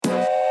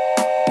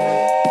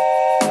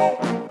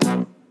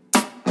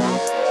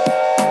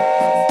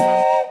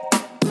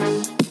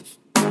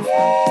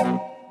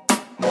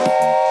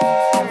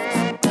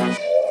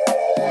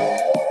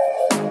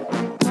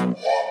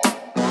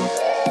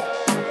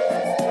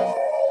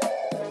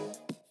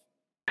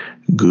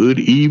Good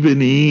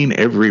evening,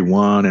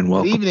 everyone, and Good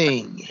welcome.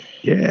 evening.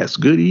 Yes,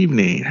 good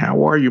evening.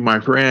 How are you, my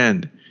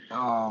friend?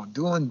 Oh,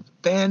 doing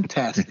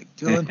fantastic.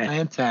 Doing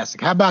fantastic.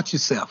 How about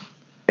yourself?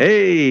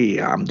 Hey,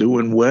 I'm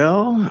doing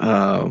well.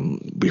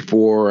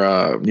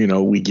 Before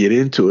we get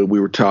into it, we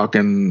were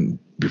talking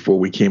before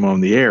we came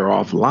on the air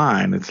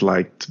offline. It's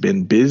like it's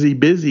been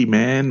busy,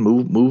 man.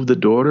 Moved the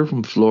daughter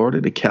from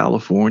Florida to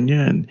California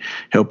and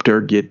helped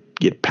her get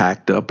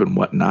packed up and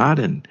whatnot.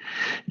 And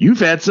you've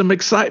had some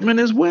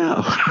excitement as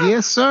well.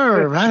 Yes,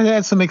 sir. I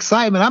had some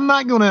excitement. I'm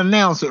not going to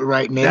announce it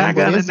right now, I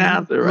gotta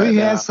announce it right we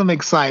now. had some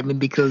excitement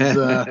because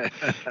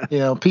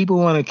people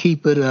want to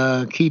keep it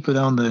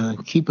on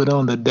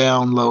the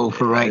down low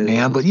for right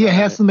now. But yeah,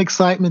 had some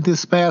excitement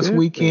this past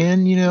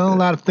weekend. A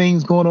lot of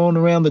things going on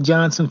around the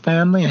Johnson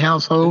family and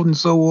household and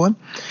so on.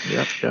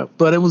 Yep.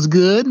 But it was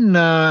good, and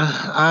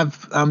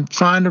I'm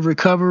trying to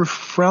recover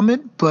from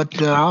it,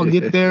 but I'll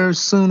get there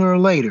sooner or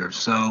later.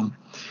 So,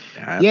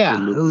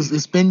 Absolutely.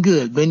 it's been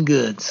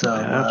good. So,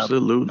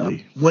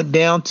 Absolutely. Went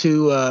down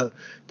to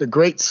the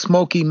Great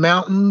Smoky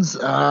Mountains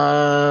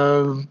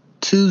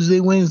Tuesday,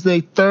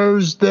 Wednesday,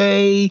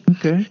 Thursday.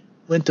 Okay.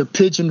 Went to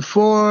Pigeon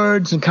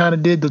Forge and kind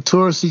of did the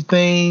touristy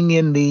thing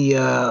in the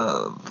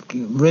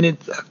rented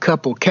a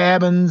couple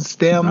cabins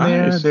down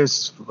there.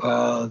 There's 8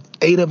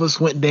 of us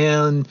went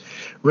down,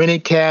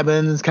 rented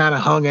cabins, kind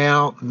of hung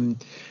out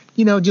and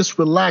just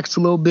relaxed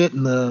a little bit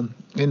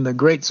in the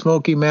Great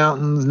Smoky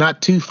Mountains,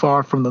 not too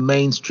far from the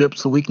main strip,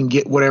 so we can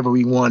get whatever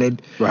we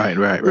wanted. Right.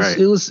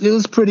 It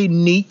was pretty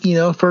neat,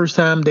 first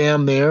time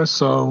down there.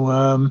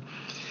 So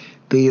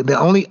the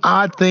only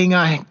odd thing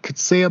I could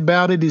say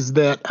about it is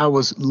that I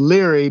was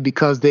leery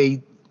because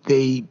they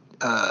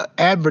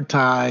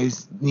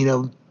advertised,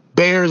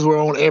 bears were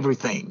on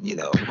everything.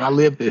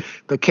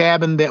 The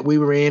cabin that we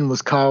were in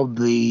was called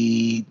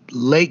the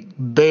Lake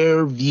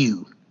Bear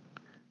View.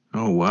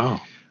 Oh,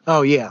 wow.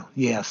 Oh, yeah.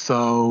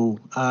 So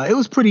it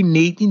was pretty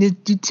neat,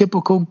 the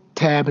typical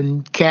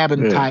cabin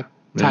type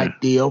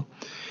deal.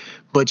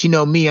 But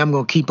me, I'm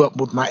going to keep up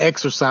with my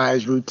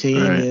exercise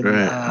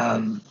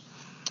routine.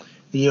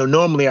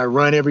 Normally I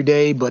run every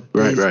day, but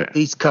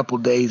these couple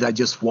of days I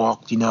just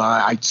walked.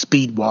 I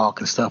speed walk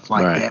and stuff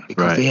like that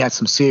because they had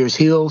some serious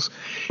hills.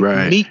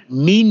 Right.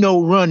 Me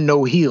no run,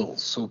 no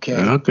hills. Okay.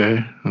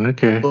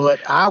 Okay. But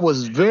I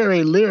was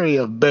very leery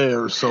of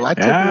bears, so I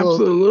took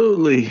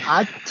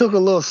a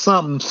little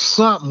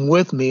something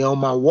with me on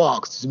my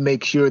walks to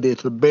make sure that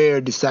if a bear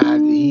decides that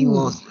he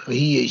or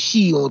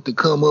she wants to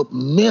come up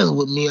and mess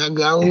with me, I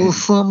got a little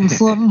something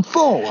for him.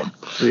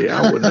 See,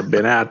 I wouldn't have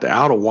been out there.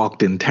 I would have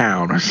walked in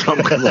town or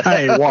something. Because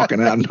I ain't walking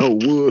out no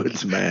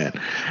woods, man.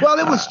 Well,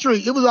 it was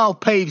street. It was all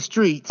paved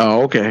streets.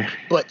 Oh, okay.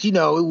 But it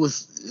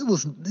was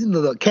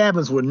the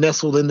cabins were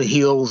nestled in the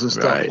hills and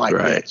stuff like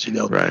that.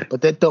 Right.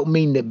 But that don't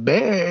mean that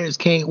bears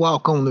can't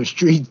walk on the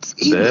streets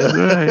either. That's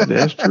right.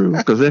 That's true.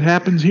 Because it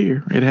happens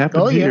here. It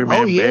happens here,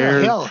 man. Oh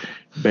yeah.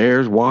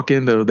 Bears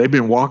they've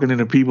been walking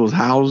into people's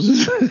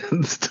houses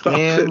and stuff.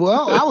 And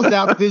I was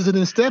out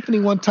visiting Stephanie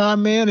one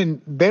time, man,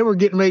 and they were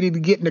getting ready to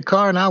get in the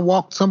car, and I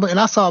walked and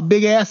I saw a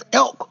big ass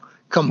elk.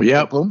 Come on.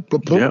 Yep.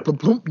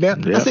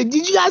 I said,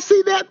 did you guys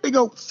see that? They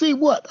go, see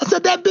what? I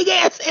said, that big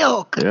ass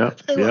elk.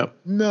 Yep.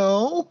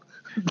 No.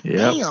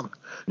 Yep. Damn.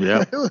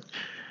 Yep.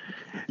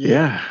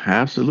 Yeah,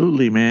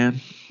 absolutely,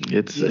 man.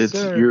 It's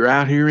you're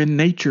out here in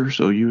nature,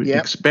 so you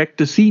expect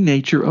to see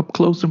nature up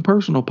close and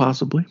personal,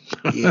 possibly.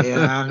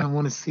 Yeah, I don't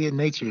want to see it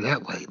nature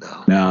that way,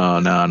 though. No,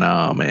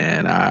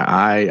 man.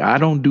 I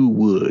don't do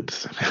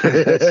woods.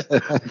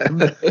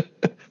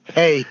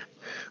 Hey.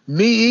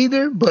 Me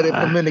either, but if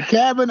I'm in the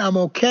cabin, I'm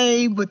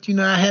okay. But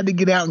I had to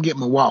get out and get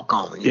my walk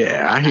on.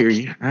 Yeah, I hear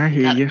you.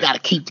 Gotta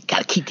keep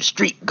the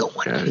streak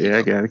going.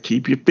 I gotta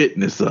keep your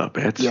fitness up.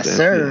 That's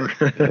sir.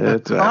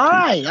 That's all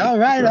right.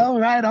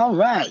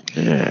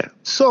 Yeah.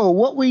 So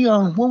what we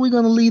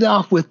gonna lead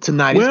off with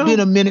tonight? It's been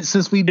a minute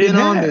since we've been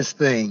on this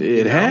thing.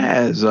 It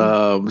has.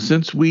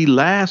 Since we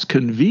last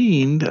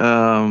convened,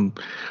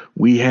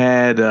 we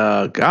had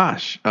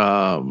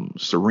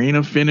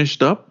Serena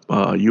finished up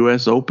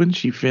U.S. Open.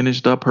 She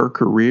finished up her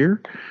career.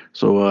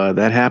 So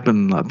that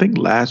happened, I think,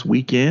 last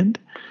weekend.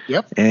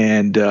 Yep.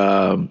 And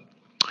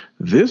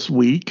this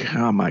week,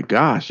 oh my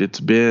gosh, it's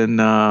been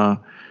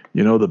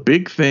the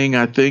big thing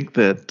I think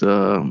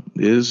that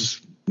is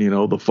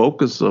the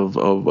focus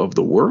of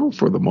the world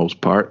for the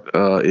most part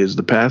is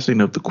the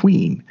passing of the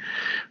Queen,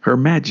 Her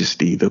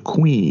Majesty, the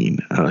Queen.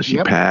 She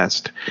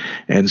passed.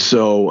 And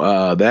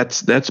so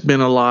that's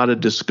been a lot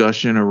of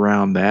discussion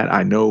around that.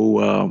 I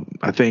know,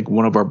 I think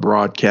one of our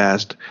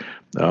broadcasts,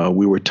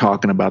 we were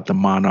talking about the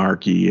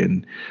monarchy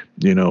and,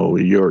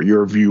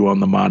 your view on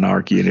the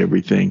monarchy and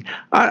everything.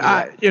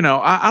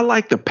 I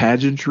like the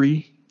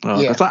pageantry.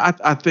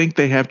 I think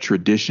they have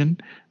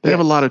tradition. They have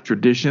a lot of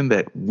tradition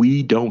that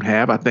we don't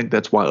have. I think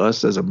that's why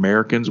us as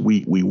Americans,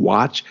 we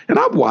watch. And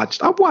I've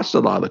watched a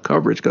lot of the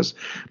coverage because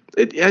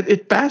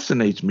it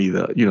fascinates me,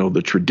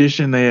 the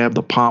tradition they have,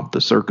 the pomp,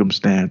 the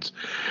circumstance.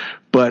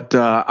 But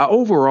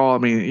overall, I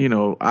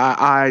mean,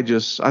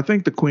 I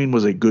think the Queen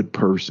was a good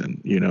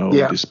person.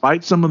 Yeah.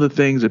 Despite some of the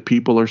things that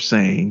people are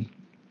saying,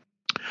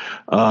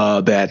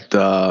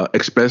 that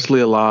especially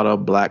a lot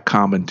of black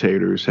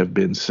commentators have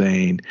been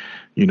saying,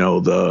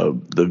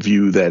 the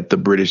view that the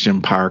British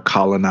Empire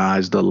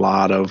colonized a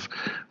lot of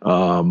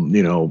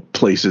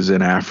places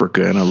in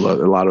Africa and a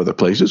lot of other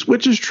places,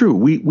 which is true.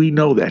 We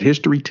know that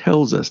history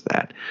tells us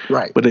that.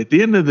 Right. But at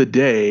the end of the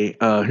day,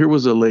 here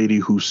was a lady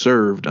who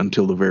served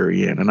until the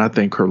very end, and I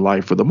think her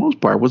life, for the most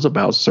part, was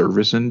about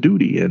service and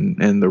duty,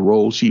 and the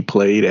role she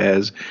played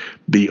as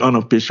the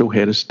unofficial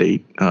head of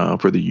state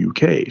for the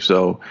UK.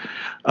 So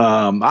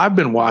I've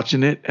been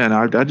watching it, and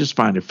I just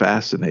find it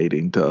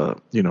fascinating to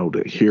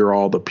hear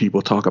all the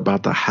people talk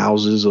about the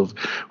houses of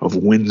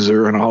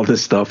Windsor and all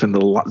this stuff and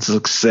the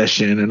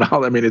succession and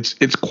all. I mean,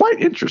 it's quite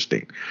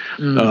interesting.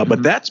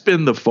 But that's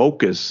been the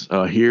focus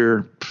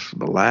here.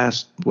 The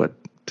last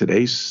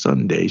today's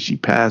Sunday. She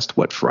passed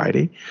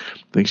Friday? I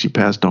think she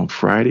passed on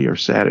Friday or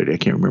Saturday. I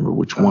can't remember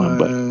which one,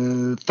 but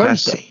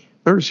Thursday.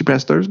 She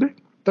passed Thursday.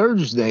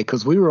 Thursday,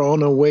 because we were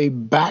on our way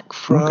back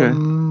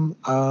from.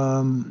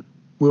 Okay.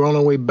 We were on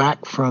our way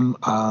back from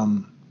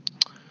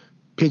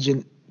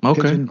Pigeon.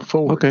 Okay. Pigeon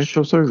Forge. Okay.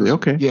 So Thursday.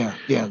 Okay. Yeah.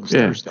 It was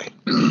Thursday.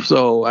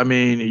 So I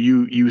mean,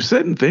 you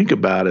sit and think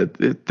about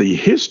it. The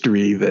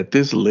history that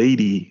this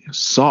lady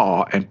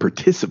saw and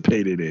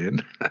participated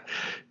in.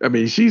 I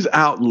mean, she's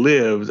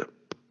outlived.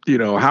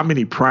 How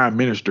many prime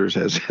ministers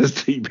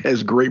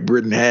has Great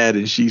Britain had,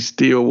 and she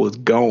still was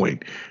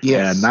going.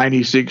 Yes.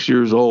 96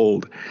 years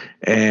old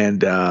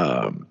and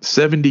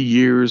 70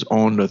 years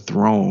on the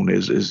throne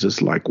is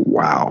just like,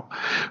 wow.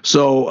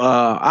 So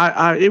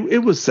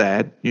it was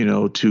sad,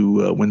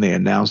 to when they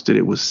announced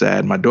it was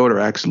sad. My daughter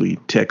actually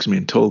texted me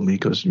and told me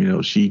because,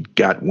 she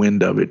got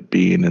wind of it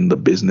being in the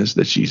business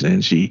that she's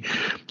in. She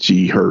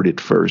heard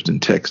it first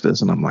and texted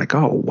us, and I'm like,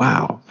 oh,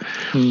 wow.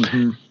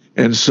 Mm-hmm.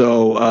 And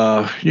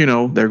so,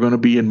 they're going to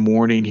be in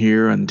mourning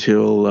here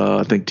until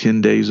I think 10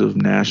 days of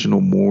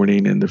national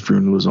mourning, and the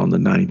funeral is on the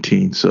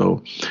 19th.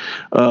 So,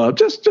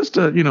 just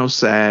a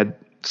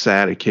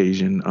sad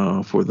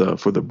occasion for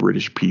the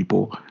British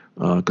people,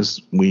 because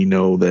we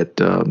know that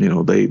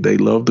they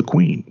love the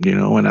Queen,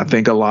 and I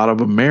think a lot of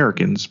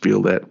Americans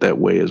feel that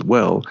way as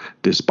well,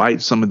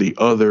 despite some of the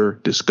other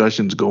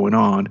discussions going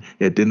on.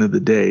 At the end of the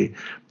day,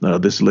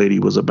 this lady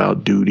was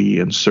about duty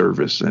and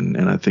service, and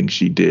I think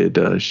she did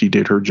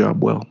her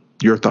job well.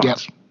 Your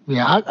thoughts?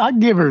 Yeah, I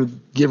give her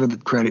the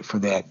credit for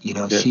that.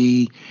 Yeah.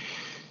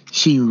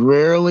 She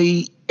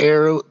rarely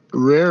ever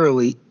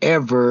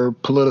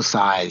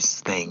politicized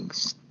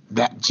things.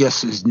 That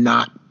just is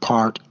not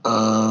part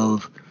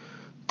of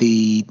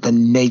the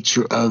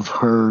nature of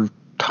her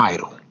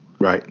title.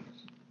 Right.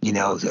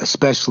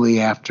 Especially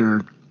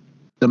after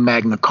the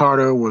Magna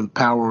Carta, where the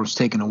power was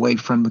taken away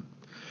from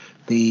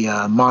the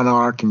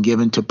monarch and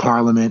given to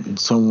Parliament and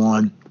so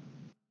on.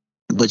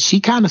 But she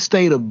kind of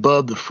stayed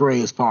above the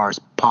fray as far as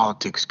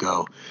politics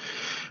go.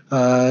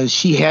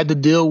 She had to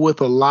deal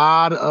with a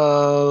lot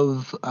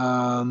of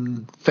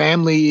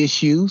family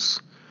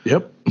issues.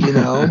 Yep.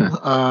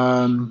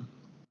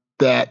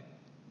 That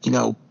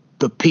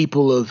the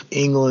people of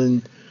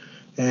England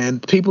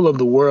and people of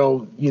the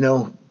world,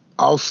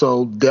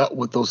 also dealt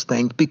with those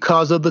things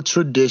because of the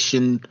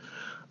tradition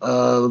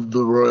of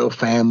the royal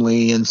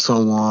family and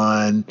so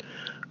on.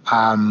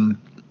 And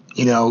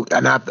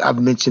I've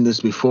mentioned this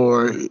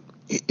before.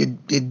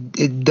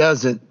 It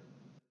doesn't.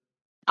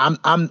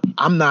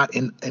 I'm not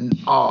in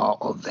awe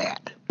of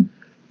that.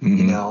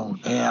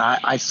 Mm-hmm. And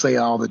I say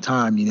all the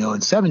time, in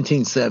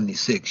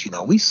 1776,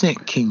 we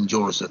sent King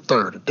George III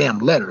a damn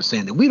letter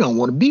saying that we don't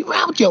want to be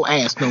around your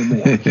ass no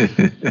more.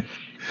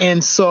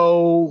 And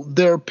so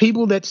there are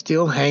people that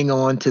still hang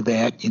on to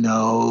that, and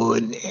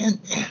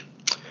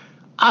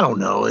I don't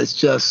know. It's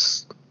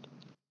just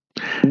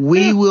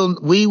we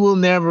will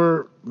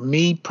never,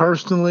 me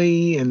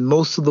personally, and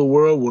most of the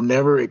world will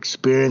never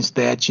experience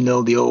that.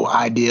 The old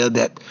idea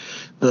that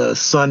the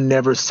sun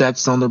never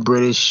sets on the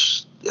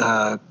British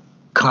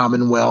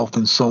Commonwealth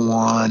and so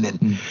on,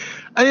 and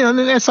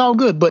that's all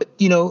good. But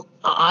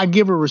I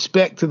give her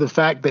respect to the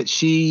fact that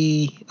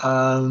she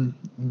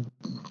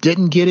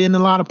didn't get in a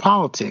lot of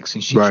politics,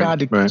 and she tried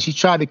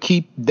to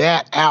keep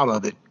that out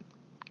of it.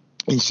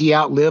 And she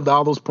outlived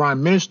all those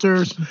prime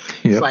ministers. Yep.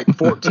 It's like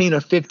 14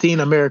 or 15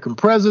 American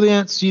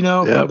presidents,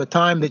 from the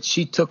time that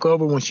she took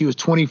over when she was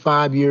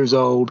 25 years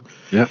old.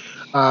 Yep.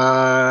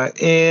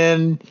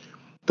 And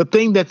the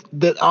thing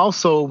that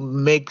also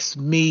makes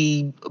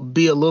me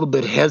be a little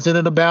bit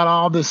hesitant about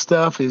all this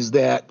stuff is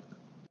that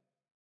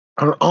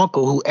her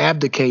uncle, who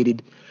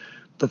abdicated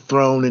the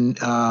throne in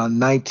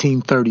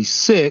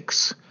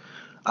 1936,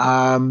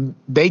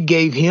 they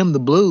gave him the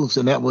blues,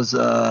 and that was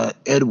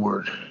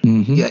Edward.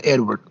 Mm-hmm. Yeah,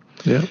 Edward.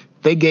 Yeah.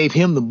 They gave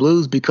him the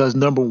blues because,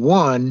 number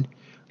one,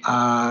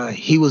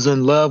 he was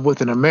in love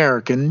with an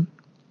American,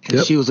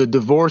 and she was a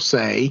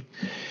divorcee,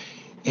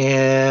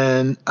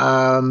 and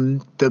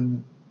the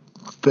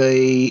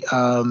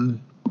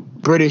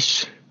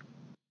British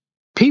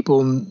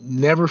people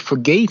never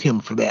forgave him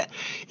for that.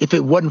 If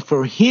it wasn't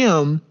for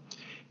him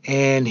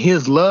and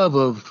his love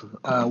of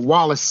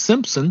Wallis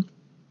Simpson,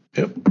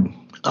 Yep.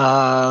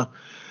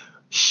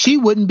 She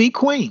wouldn't be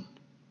queen.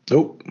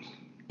 Nope.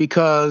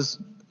 Because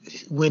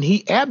when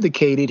he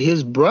abdicated,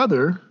 his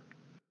brother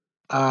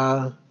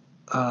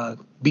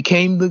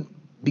became the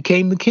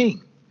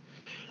king.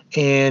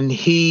 And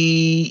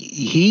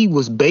he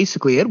was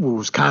basically, Edward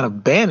was kind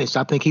of banished.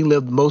 I think he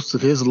lived most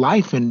of his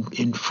life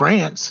in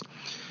France.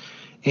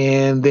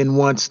 And then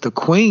once the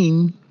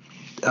queen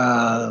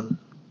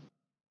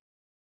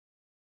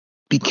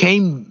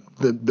became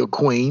the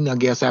queen, I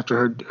guess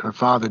after her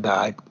father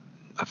died,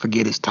 I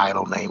forget his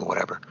title name or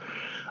whatever.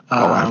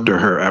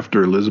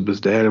 After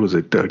Elizabeth's dad, was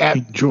it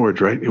King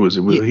George, right? He was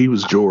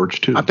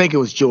George too. I think it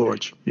was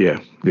George. Yeah.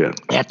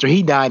 After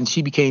he died and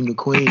she became the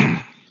queen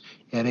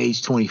at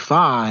age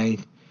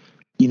 25,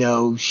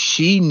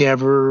 she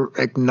never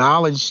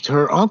acknowledged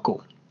her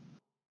uncle.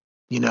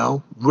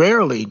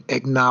 Rarely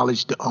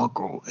acknowledged the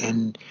uncle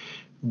and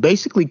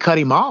basically cut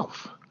him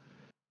off.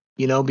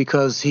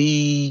 Because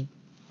he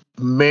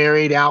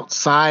married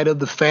outside of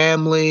the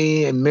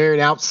family and married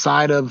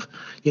outside of,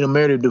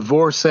 married a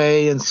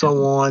divorcee and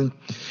so on.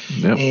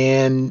 Yep.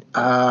 And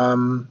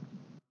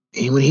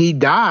when he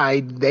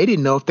died, they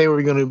didn't know if they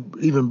were going to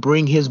even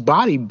bring his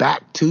body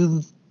back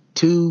to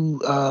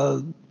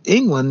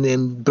England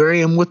and bury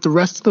him with the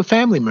rest of the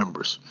family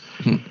members.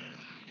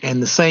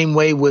 And the same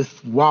way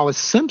with Wallis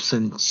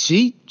Simpson,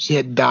 she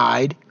had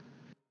died,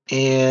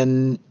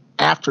 and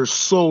after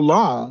so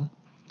long,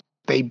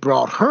 they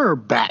brought her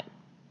back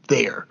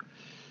there.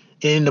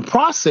 In the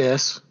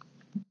process,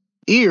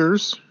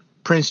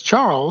 Prince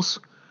Charles,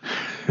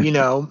 he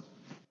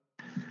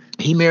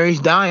marries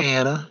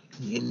Diana,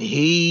 and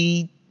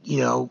she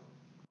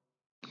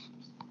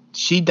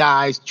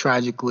dies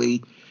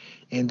tragically,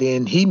 and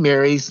then he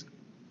marries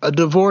a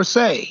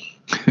divorcee,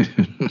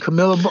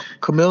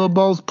 Camilla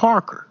Bowles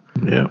Parker.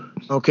 Yeah.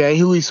 Okay,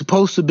 who he's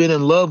supposed to have been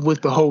in love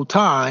with the whole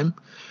time,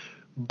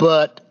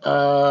 but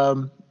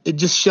it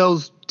just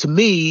shows to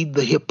me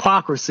the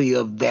hypocrisy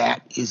of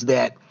that is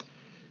that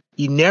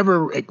she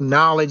never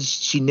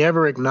acknowledged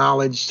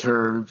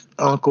her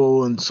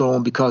uncle and so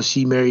on because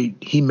he married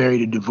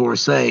a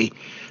divorcee,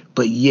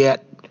 but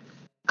yet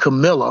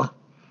Camilla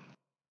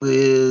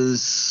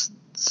is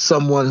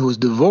someone who's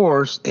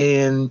divorced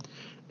and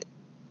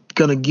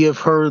gonna give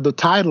her the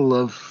title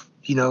of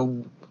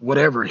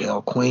whatever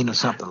hell, queen or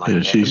something like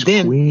that. She's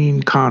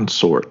queen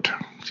consort.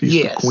 She's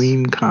the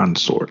queen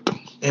consort.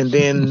 And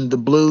then the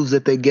blues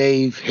that they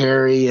gave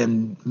Harry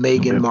and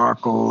Meghan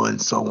Markle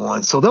and so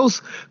on. So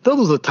those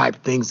are the type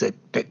of things that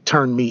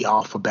turn me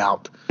off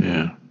about,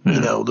 the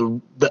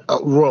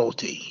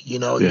royalty. You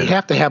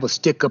have to have a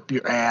stick up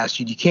your ass.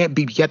 You have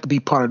to be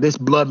part of this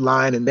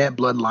bloodline and that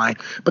bloodline.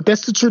 But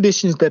that's the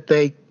traditions that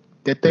they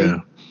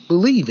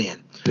believe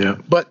in. Yeah.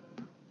 But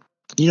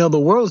the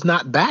world's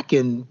not back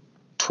in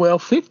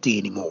 1250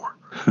 anymore.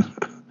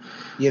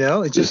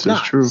 It's just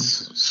not. True.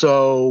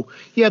 So,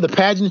 the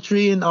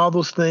pageantry and all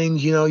those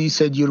things, you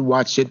said you'd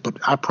watch it, but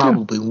I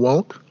probably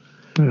won't.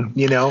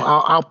 Yeah.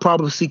 I'll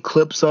probably see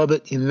clips of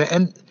it.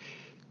 And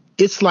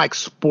it's like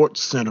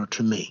Sports Center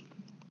to me.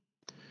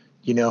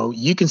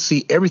 You can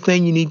see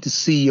everything you need to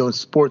see on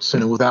Sports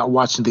Center without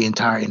watching the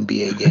entire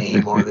NBA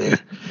game or the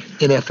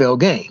NFL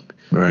game.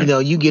 Right.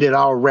 You get it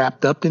all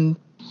wrapped up in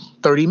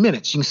 30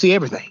 minutes. You can see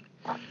everything.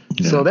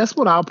 Yeah. So that's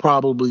what I'll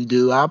probably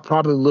do. I'll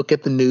probably look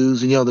at the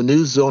news, and the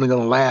news is only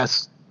going to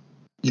last,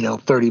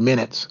 30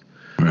 minutes.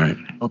 Right.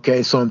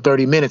 Okay, so in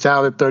 30 minutes,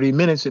 out of 30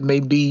 minutes, it may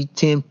be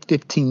 10,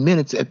 15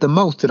 minutes at the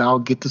most that I'll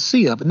get to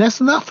see of, and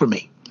that's enough for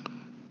me.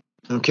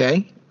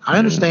 Okay, I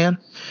understand.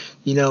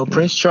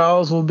 Prince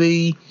Charles will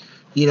be,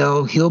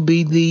 he'll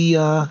be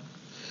the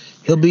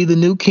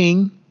new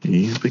king.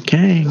 He's the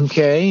king.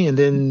 Okay, and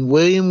then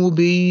William will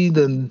be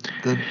the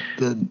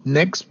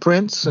next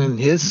prince, and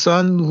his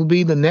son will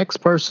be the next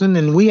person.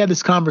 And we had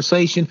this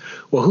conversation.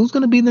 Well, who's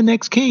going to be the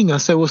next king? I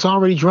said, well, it's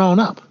already drawn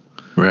up.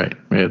 Right.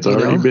 It's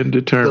already been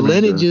determined. The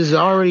lineage is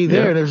already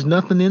there. Yeah. There's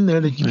nothing in there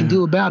that you can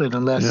do about it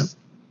unless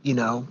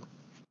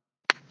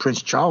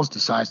Prince Charles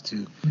decides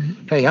to.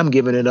 Hey, I'm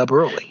giving it up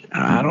early.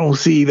 I don't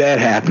see that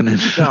happening.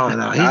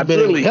 No.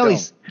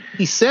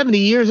 He's 70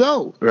 years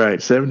old.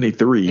 Right,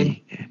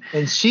 73.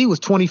 And she was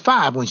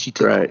 25 when she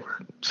took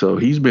over. So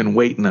he's been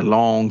waiting a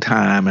long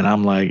time, and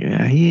I'm like,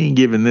 he ain't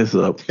giving this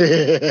up.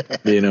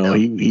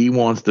 He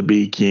wants to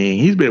be king.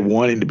 He's been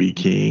wanting to be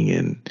king,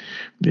 and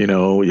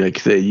like I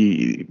said,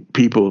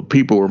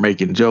 people were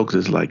making jokes.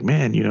 It's like,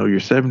 man, you're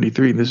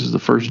 73, and this is the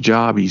first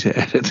job he's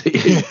had at the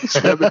age of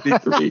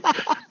 73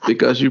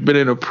 because you've been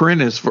an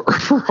apprentice for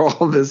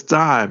all this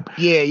time.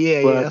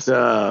 Yeah. But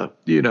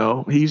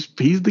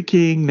he's the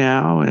king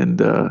now,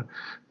 and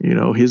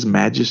His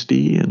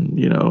Majesty,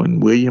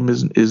 and William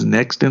is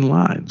next in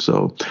line.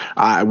 So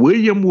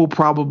William will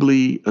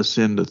probably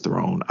ascend the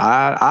throne.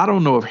 I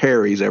don't know if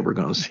Harry's ever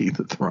going to see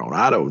the throne.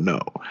 I don't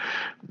know.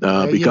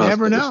 Because you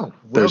never know.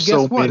 There's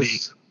so many.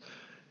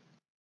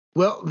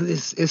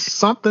 If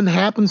something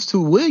happens to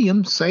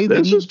William, say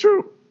that this is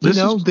true.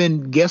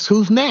 then guess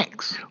who's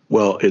next?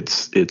 Well,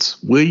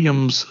 it's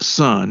William's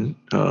son,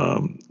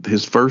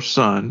 his first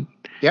son.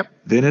 Yep.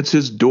 Then it's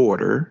his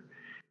daughter,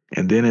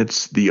 and then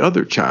it's the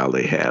other child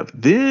they have.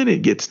 Then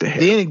it gets to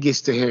Harry.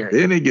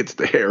 Then it gets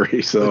to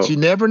Harry. So, but you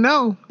never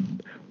know.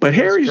 But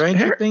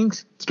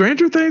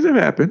stranger things have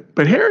happened.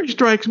 But Harry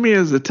strikes me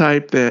as the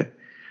type that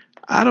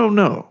I don't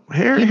know.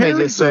 Harry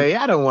just say,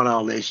 I don't want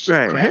all this shit.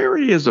 Right. Crap.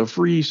 Harry is a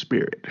free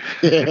spirit.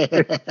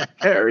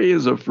 Harry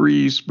is a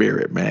free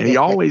spirit, man. He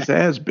always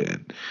has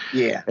been.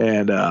 Yeah.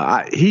 And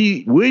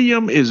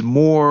William is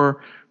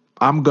more,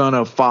 I'm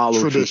gonna follow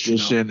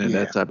tradition and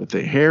that type of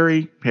thing.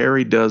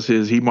 Harry does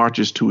he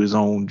marches to his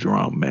own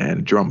drum,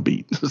 man, drum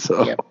beat.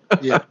 So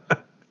yeah.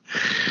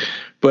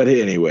 But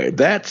anyway,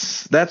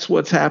 that's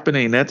what's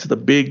happening. That's the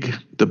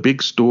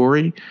big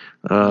story.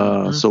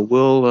 So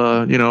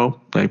we'll,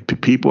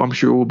 people I'm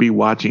sure will be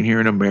watching here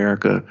in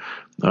America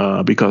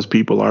because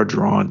people are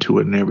drawn to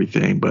it and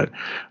everything. But,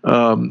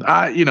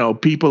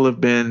 people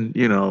have been,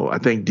 I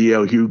think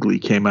D.L.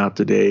 Hughley came out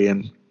today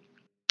and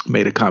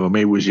made a comment,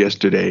 maybe it was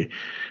yesterday,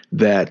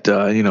 that,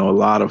 a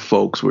lot of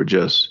folks were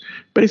just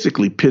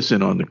basically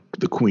pissing on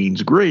the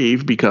Queen's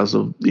grave because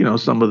of,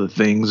 some of the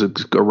things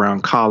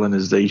around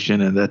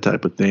colonization and that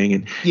type of thing.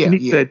 And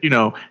he said,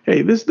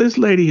 hey, this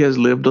lady has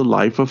lived a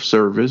life of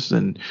service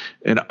and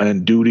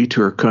duty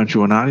to her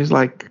country. And he's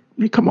like,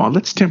 come on,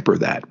 let's temper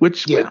that,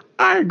 which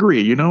I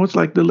agree. It's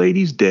like the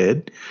lady's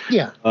dead.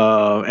 Yeah.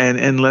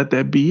 And let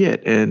that be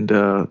it. And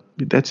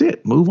that's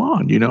it. Move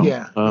on,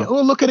 Yeah.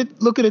 Well, look at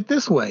it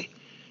this way.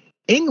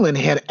 England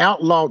had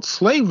outlawed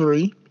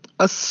slavery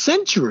a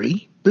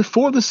century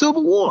before the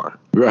Civil War.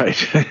 Right.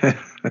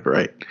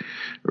 right.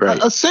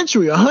 A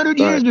century, 100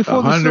 years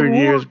before the Civil War. 100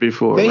 years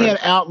before. They had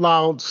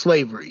outlawed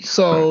slavery.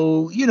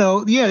 So,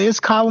 it's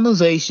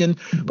colonization,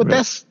 but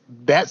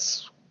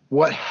that's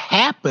what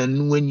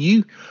happened when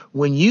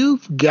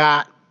you've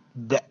got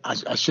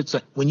I should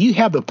say, when you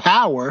have the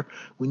power,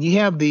 when you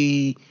have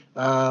the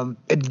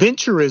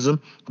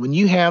adventurism, when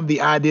you have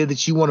the idea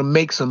that you want to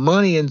make some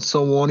money and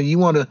so on, and you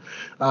want to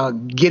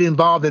get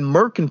involved in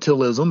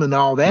mercantilism and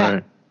all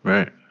that.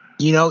 Right.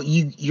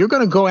 You're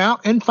going to go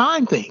out and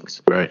find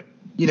things. Right.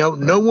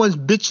 No one's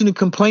bitching and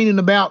complaining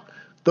about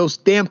those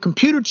damn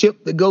computer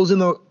chip that goes in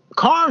the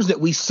cars that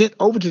we sent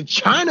over to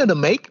China to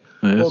make.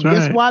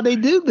 Guess why they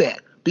do that?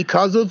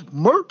 Because of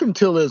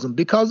mercantilism,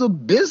 because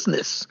of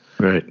business.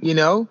 Right.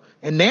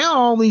 And now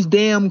all these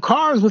damn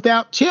cars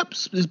without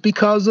chips is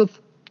because of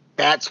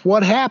that's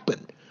what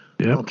happened.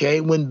 Yep.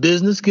 Okay. When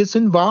business gets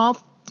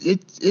involved,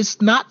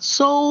 it's not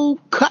so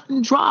cut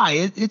and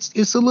dry.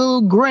 It's a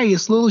little gray.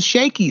 It's a little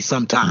shaky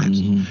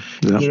sometimes.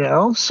 Mm-hmm.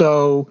 Yep.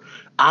 So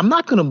I'm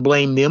not going to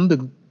blame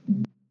them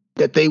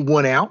that they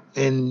went out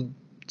and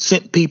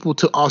sent people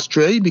to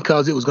Australia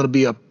because it was going to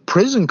be a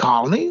prison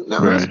colony.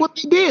 No, that's what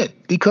they did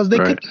because they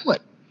could do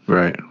it.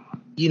 Right.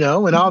 In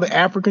all the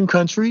African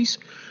countries,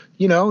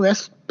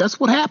 that's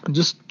what happened.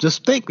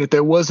 Just think that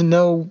there wasn't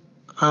no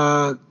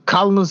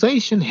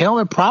colonization. Hell,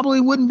 there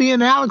probably wouldn't be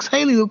an Alex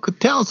Haley who could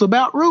tell us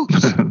about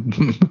roots.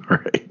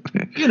 Right.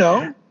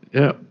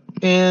 Yeah.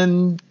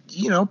 And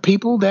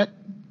people that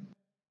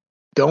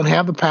don't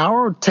have the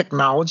power or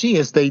technology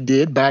as they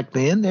did back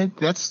then.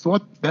 That's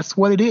what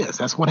it is.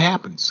 That's what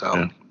happened.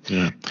 So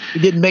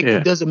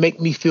it doesn't make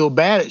me feel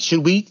bad.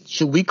 Should we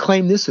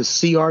claim this as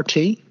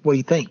CRT? What do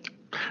you think?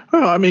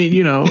 Well, I mean,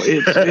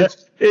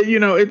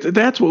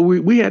 that's what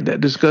we had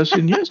that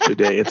discussion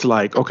yesterday. It's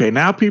like, okay,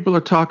 now people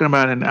are talking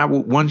about it.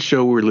 And one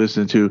show we're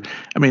listening to,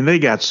 I mean, they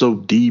got so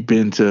deep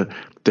into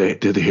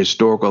the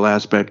historical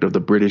aspect of the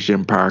British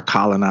Empire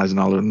colonizing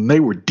all of them. They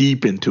were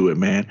deep into it,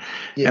 man.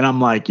 Yeah. And I'm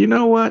like, you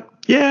know what?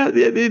 Yeah,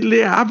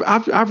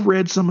 I've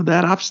read some of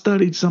that. I've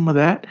studied some of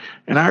that,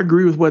 and I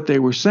agree with what they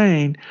were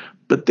saying.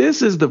 But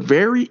this is the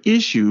very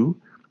issue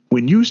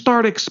when you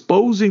start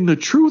exposing the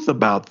truth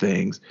about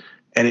things,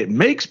 and it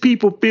makes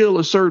people feel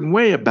a certain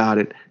way about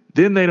it.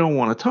 Then they don't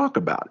want to talk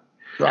about it.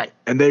 Right.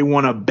 And they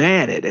want to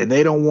ban it, and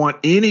they don't want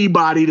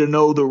anybody to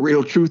know the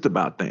real truth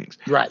about things.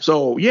 Right.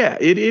 So, yeah,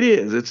 it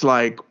is. It's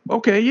like,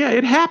 okay, yeah,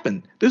 it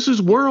happened. This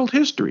is world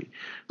history.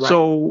 Right.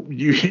 So,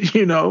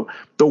 the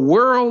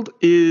world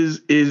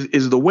is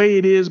the way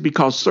it is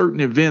because certain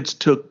events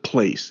took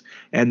place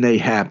and they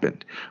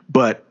happened.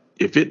 But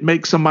if it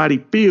makes somebody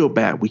feel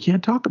bad, we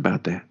can't talk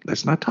about that.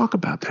 Let's not talk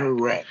about that.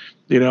 Correct.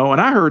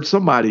 And I heard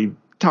somebody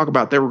talk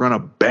about they were going to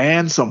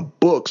ban some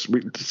books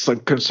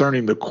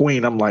concerning the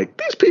Queen. I'm like,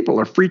 these people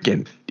are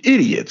freaking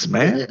idiots,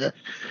 man.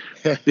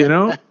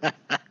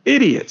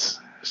 Idiots.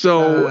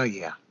 So,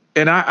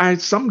 and I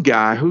some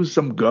guy who's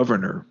some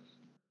governor,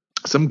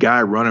 some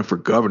guy running for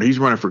governor. He's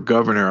running for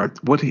governor.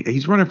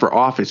 He's running for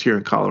office here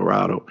in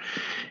Colorado.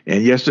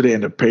 And yesterday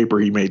in the paper,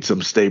 he made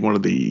some statement. One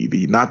of the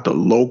not the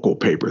local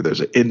paper.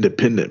 There's an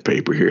independent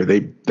paper here.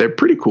 They're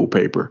pretty cool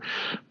paper.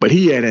 But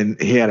he had an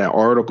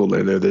article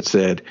in there that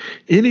said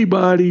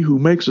anybody who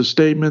makes a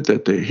statement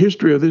that the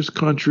history of this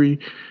country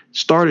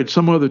started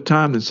some other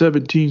time than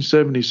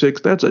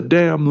 1776, that's a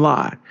damn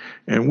lie.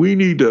 And we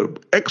need to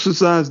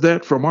exercise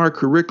that from our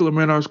curriculum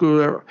in our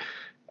school.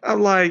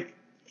 I'm like,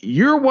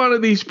 you're one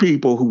of these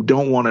people who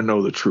don't want to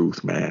know the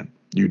truth, man.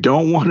 You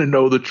don't want to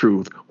know the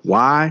truth.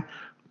 Why?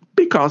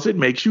 Because it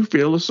makes you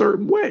feel a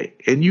certain way,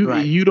 and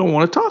you don't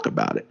want to talk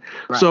about it.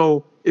 Right.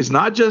 So it's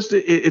not just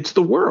it's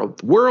the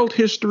world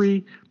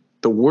history.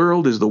 The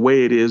world is the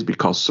way it is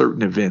because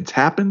certain events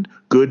happened,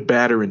 good,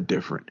 bad, or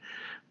indifferent.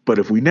 But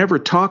if we never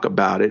talk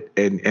about it,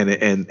 and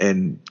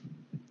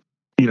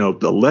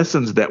the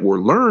lessons that were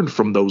learned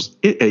from those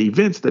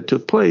events that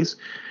took place,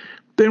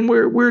 then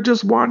we're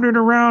just wandering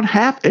around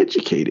half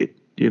educated.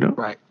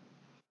 Right.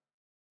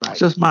 It's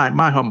just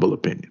my humble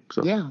opinion.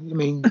 So. Yeah, I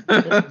mean.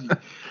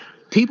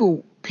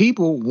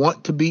 People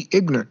want to be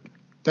ignorant.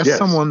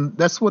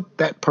 That's what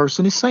that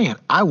person is saying.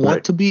 I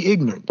want to be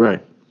ignorant.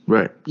 Right.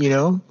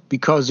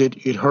 Because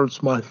it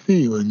hurts my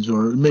feelings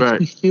or it makes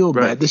me feel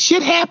bad. The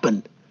shit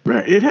happened.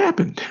 Right. It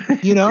happened.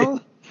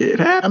 It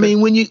happened. I mean,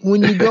 when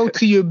you go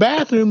to your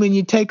bathroom and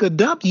you take a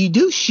dump, you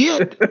do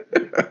shit.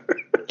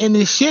 And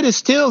the shit is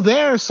still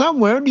there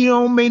somewhere.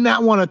 May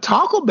not want to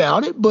talk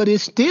about it, but it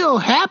still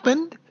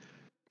happened.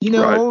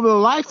 Over a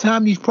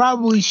lifetime, you've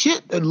probably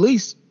shit at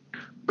least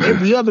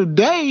every other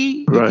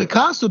day. If you're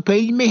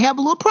constipated, you may have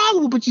a little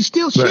problem, but you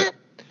still shit.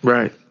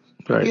 Right.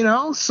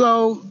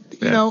 So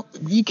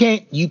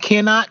you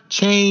cannot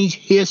change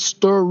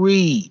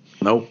history.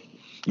 Nope.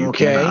 You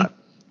cannot.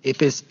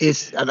 If it's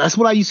that's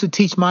what I used to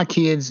teach my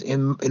kids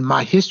in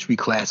my history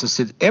class. I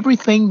said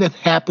everything that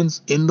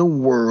happens in the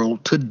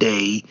world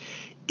today,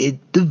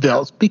 it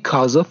develops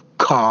because of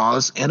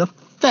cause and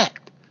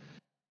effect.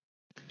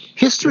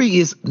 History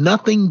is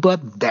nothing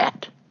but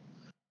that.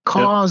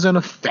 Cause and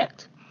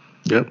effect.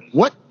 Yep.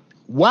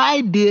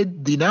 Why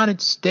did the United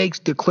States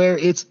declare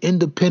its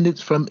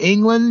independence from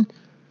England?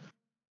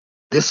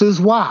 This is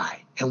why.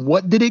 And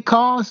what did it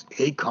cause?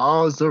 It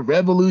caused the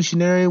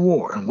Revolutionary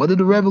War. And what did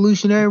the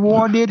Revolutionary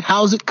War did?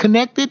 How's it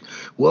connected?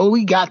 Well,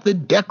 we got the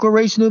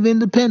Declaration of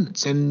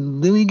Independence,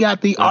 and then we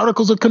got the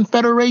Articles of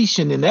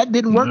Confederation, and that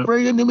didn't work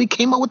very good. And then we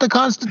came up with the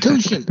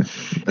Constitution.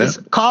 It's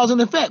cause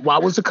and effect. Why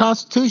was the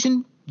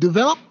Constitution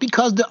developed?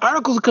 Because the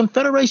Articles of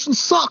Confederation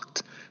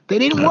sucked. They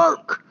didn't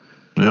work.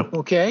 Yep.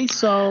 Okay,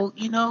 so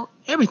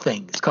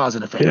everything is cause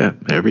and effect. Yeah,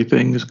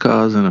 everything is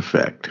cause and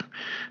effect.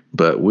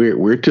 But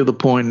we're to the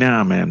point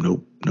now, man.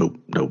 Nope.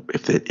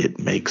 If it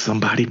makes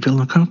somebody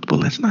feel uncomfortable,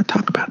 let's not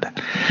talk about that.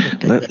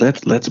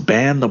 Let's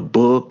ban the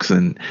books.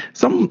 And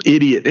some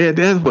idiot.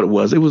 That's what it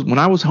was. It was when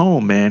I was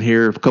home, man.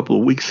 Here a couple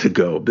of weeks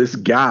ago. This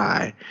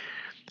guy,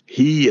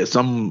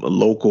 some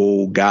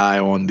local guy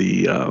on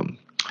the.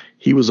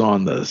 He was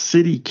on the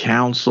city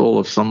council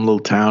of some little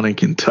town in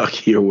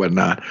Kentucky or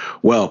whatnot.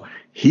 Well.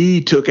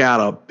 He took out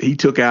a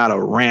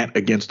rant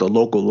against the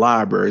local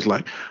library. It's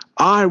like,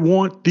 I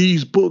want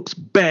these books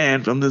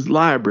banned from this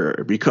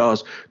library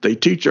because they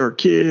teach our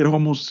kids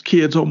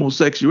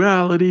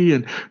homosexuality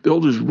and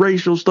all this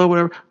racial stuff,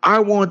 whatever.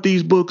 I want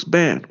these books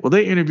banned. Well,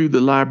 they interviewed the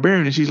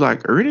librarian and she's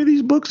like, are any of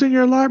these books in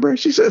your library?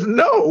 She says,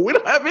 no, we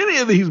don't have any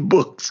of these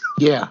books.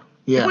 Yeah.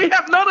 We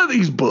have none of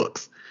these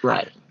books.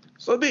 Right.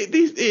 So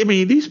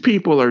these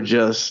people are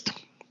just...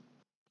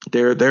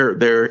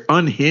 They're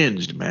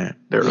unhinged, man.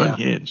 They're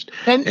unhinged.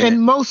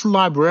 And most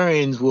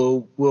librarians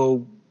will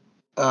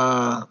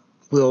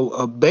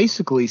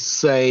basically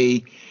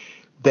say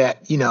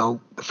that, the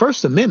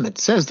First Amendment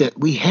says that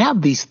we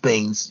have these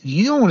things.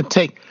 You don't want to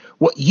take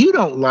what you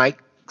don't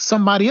like.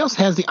 Somebody else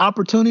has the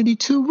opportunity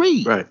to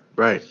read.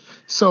 Right.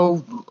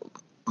 So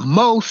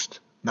most,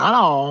 not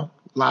all,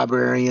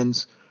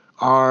 librarians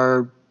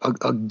are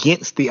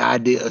against the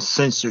idea of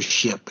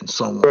censorship and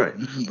so on.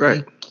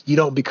 Right. You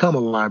don't become a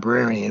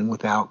librarian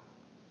without,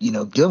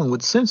 dealing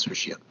with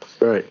censorship.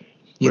 Right.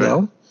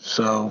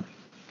 So.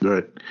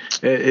 Right.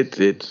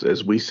 It's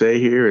as we say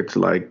here, it's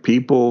like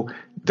people,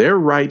 their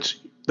rights,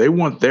 they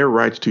want their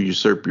rights to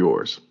usurp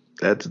yours.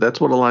 That's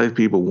what a lot of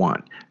people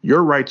want.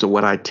 Your rights are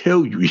what I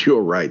tell you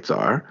your rights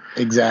are.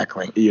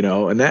 Exactly.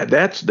 And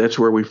that's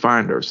where we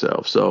find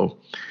ourselves. So,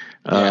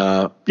 it's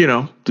a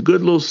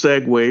good little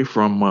segue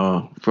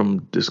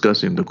from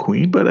discussing the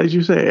Queen. But as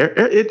you say,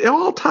 it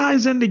all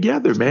ties in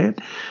together, man.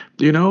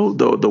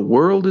 The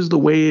world is the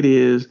way it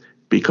is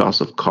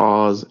because of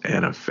cause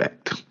and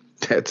effect.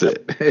 That's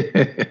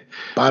it.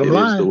 Bottom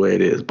line. It is the way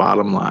it is.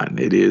 Bottom line.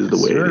 It is the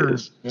way it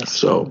is. Yes,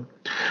 so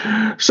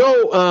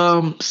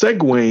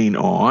segueing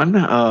on,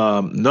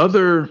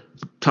 another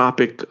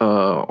topic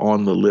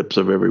on the lips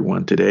of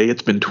everyone today.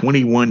 It's been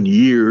 21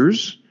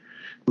 years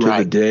to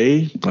the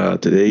day.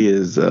 Today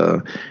is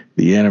the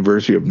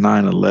anniversary of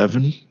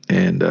 9/11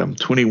 and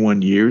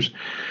 21 years.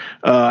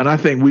 And I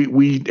think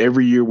we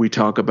every year we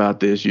talk about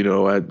this,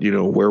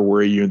 where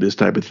were you and this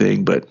type of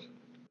thing. But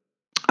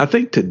I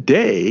think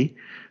today,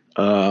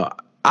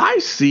 I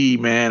see,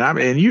 man.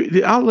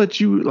 I'll let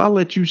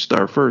you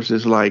start first.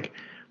 It's like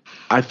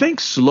I think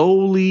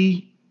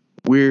slowly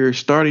we're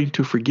starting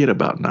to forget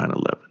about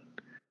 9/11.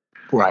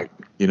 Right.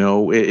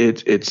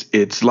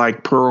 It's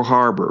like Pearl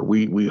Harbor.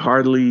 We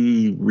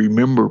hardly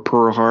remember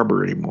Pearl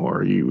Harbor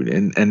anymore.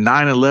 And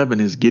 9/11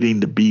 is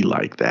getting to be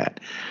like that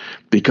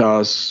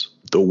because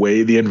the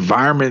way the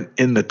environment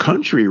in the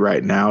country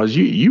right now is,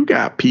 you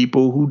got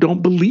people who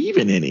don't believe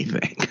in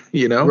anything,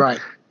 Right.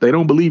 They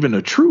don't believe in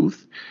the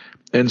truth.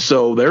 And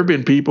so there have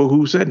been people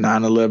who said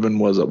 9/11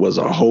 was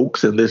a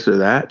hoax and this or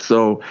that.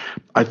 So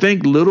I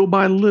think little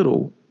by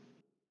little,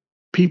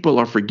 people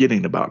are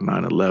forgetting about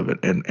 9/11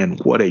 and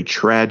what a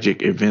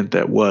tragic event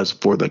that was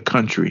for the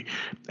country.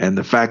 And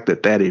the fact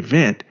that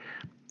event,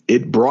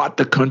 it brought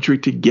the country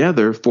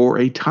together for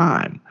a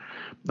time.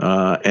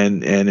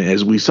 And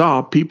as we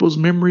saw, people's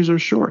memories are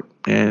short.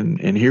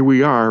 And here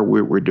we are,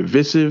 we're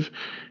divisive.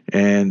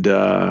 And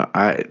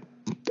I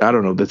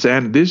don't know.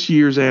 This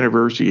year's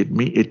anniversary,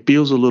 it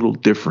feels a little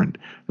different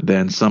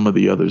than some of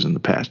the others in the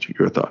past.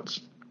 Your thoughts?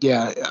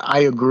 Yeah, I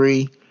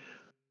agree.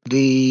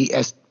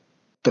 As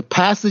the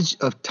passage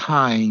of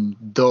time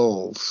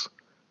dulls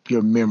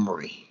your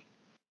memory,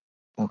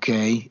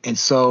 okay? And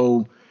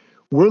so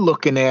we're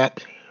looking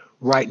at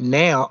right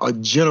now a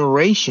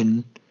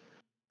generation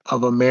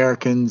of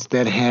Americans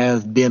that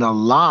have been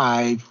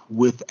alive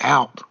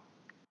without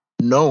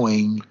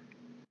knowing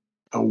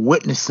or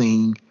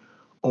witnessing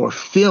or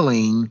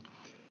feeling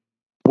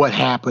what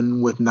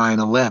happened with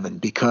 9/11,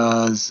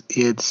 because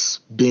it's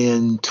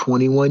been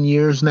 21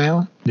 years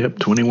now. Yep,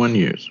 21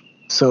 years.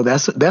 So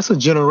that's a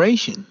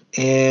generation.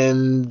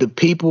 And the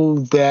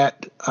people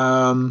that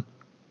are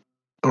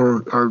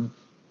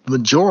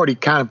majority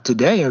kind of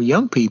today are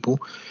young people.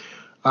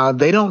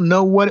 They don't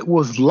know what it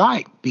was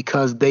like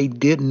because they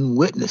didn't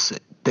witness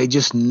it. They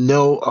just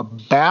know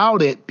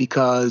about it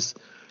because,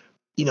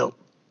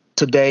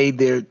 today's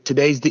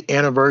the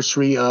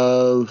anniversary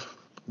of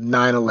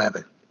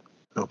 9/11.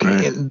 Okay.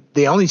 Right. And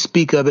they only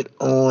speak of it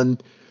on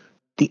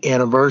the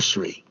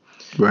anniversary.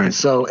 Right. And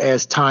so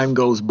as time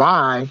goes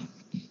by,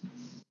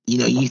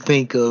 you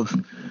think of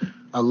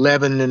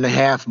 11 and a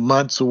half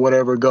months or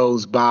whatever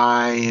goes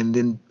by, and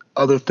then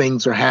other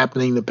things are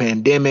happening, the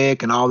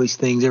pandemic and all these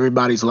things.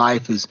 Everybody's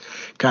life is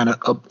kind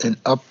of in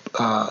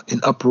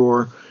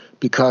uproar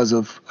because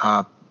of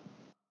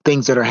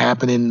things that are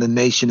happening in the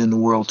nation and the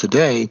world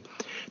today,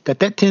 that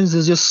tends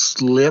to just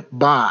slip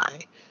by.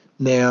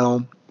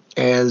 Now,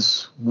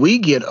 as we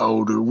get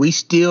older, we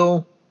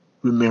still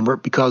remember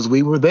it because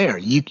we were there.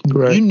 You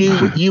knew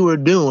what you were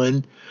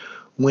doing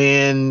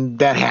when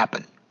that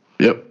happened.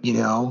 Yep.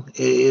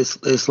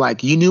 It's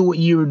like you knew what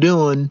you were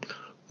doing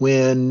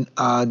when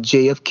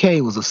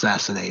JFK was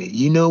assassinated.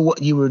 You know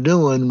what you were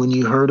doing when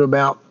you heard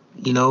about,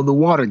 the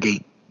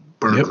Watergate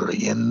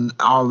burglary and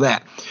all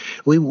that.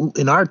 We,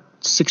 in our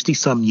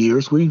 60-some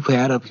years, we've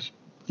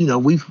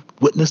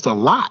witnessed a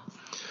lot.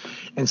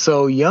 And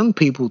so young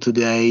people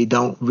today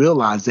don't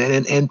realize that.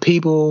 And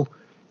people,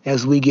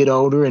 as we get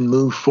older and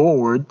move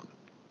forward,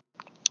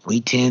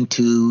 we tend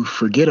to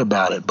forget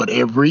about it. But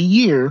every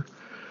year,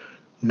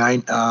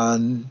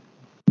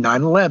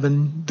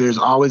 9/11, there's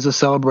always a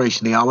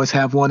celebration. They always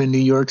have one in New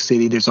York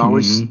City. There's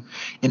always,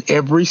 in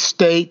every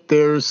state,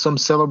 there's some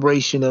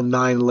celebration of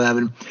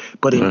 9/11.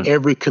 But in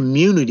every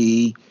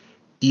community,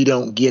 you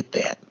don't get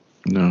that.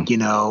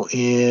 No.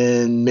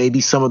 In maybe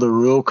some of the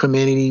rural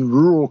communities,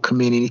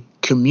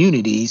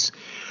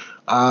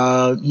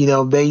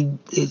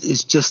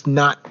 it's just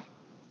not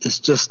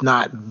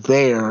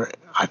there,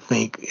 I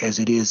think, as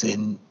it is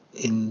in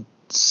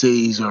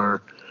cities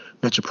or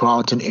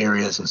metropolitan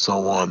areas and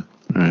so on.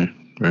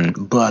 Right.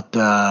 But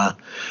I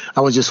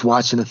was just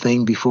watching a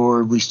thing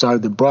before we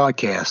started the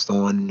broadcast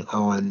on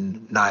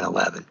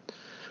 9/11.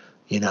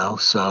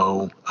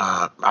 So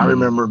I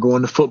remember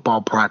going to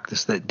football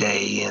practice that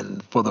day,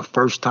 and for the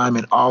first time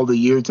in all the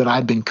years that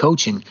I'd been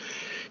coaching,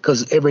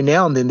 because every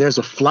now and then there's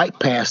a flight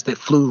pass that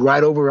flew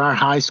right over our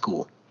high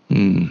school.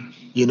 And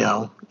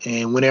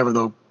whenever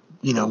the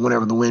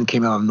wind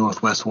came out of the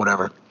northwest,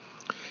 whatever,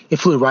 it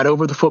flew right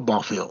over the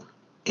football field.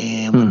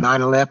 And when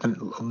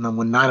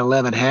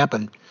 9/11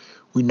 happened,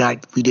 we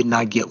did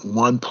not get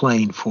one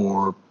plane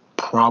for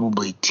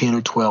probably 10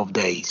 or 12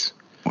 days.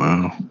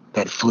 Wow.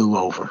 That flew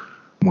over.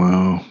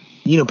 Wow.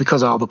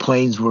 Because all the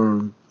planes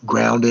were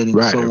grounded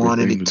and so on,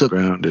 and it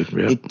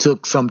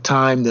took some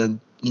time to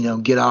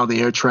get all the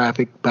air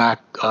traffic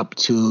back up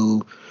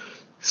to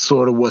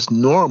sort of what's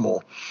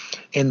normal.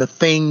 And the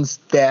things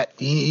that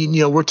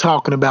we're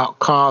talking about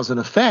cause and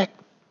effect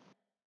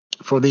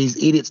for these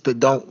idiots that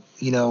don't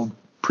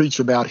preach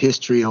about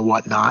history or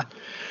whatnot,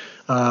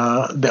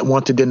 that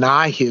want to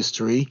deny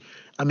history.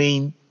 I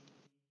mean,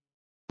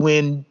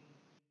 when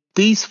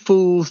these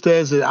fools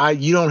says that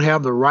you don't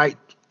have the right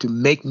to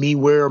make me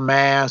wear a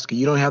mask,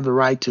 you don't have the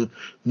right to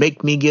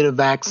make me get a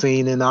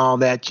vaccine and all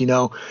that,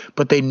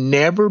 but they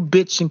never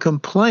bitch and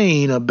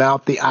complain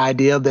about the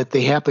idea that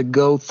they have to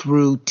go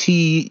through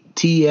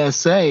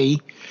TSA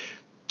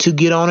to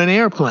get on an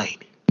airplane.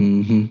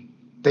 Mm-hmm.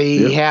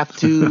 They have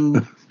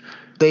to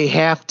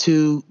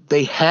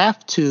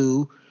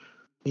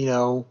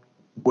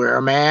wear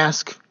a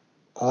mask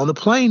on the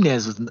plane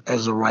as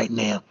of right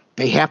now.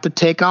 They have to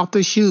take off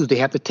their shoes. They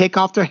have to take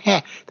off their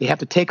hat. They have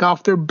to take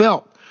off their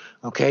belt.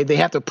 Okay, they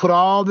have to put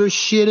all their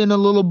shit in a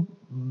little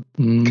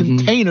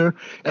container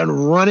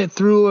and run it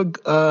through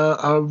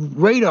a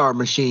radar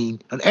machine,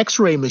 an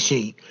X-ray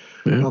machine.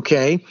 Yeah.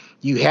 Okay,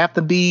 you have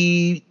to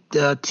be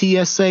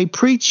TSA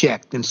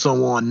pre-checked and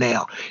so on.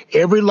 Now,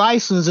 every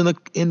license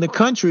in the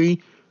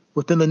country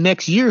within the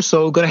next year or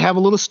so going to have a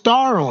little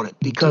star on it,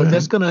 because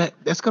that's gonna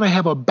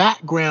have a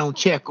background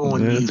check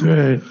on you. That's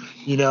right.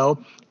 You know,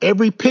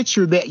 every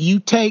picture that you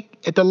take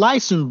at the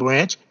license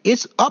branch,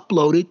 it's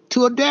uploaded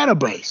to a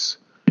database.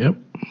 Yep.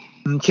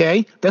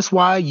 Okay, that's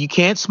why you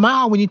can't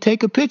smile when you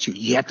take a picture.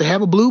 You have to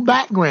have a blue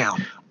background.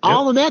 Yep.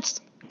 All of that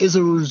is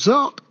a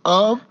result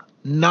of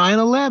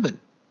 9/11.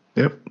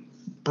 Yep.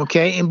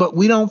 Okay, but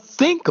we don't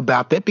think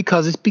about that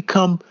because it's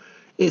become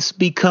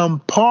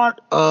part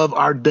of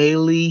our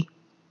daily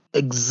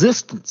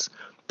existence.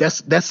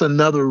 That's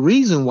another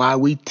reason why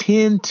we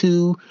tend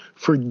to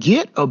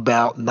forget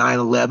about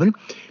 9/11,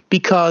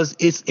 because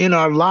it's in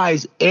our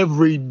lives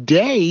every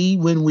day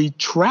when we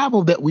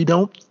travel that we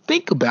don't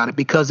think about it,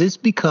 because it's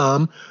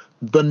become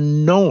the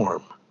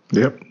norm.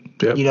 Yep.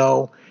 You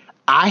know,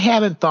 I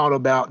haven't thought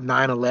about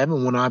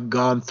 9/11 when I've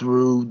gone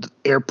through the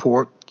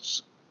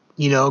airports,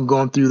 you know,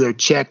 going through their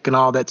check and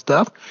all that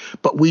stuff,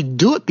 but we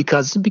do it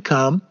because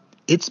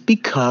it's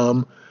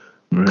become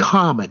right.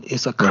 common.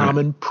 It's a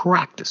common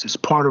practice. It's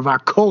part of our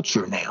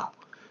culture now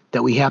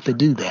that we have to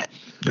do that.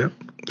 Yep.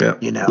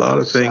 Yep. You know, a lot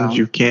of things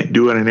you can't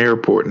do at an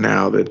airport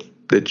now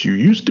that you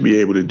used to be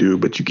able to do,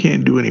 but you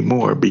can't do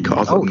anymore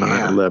because of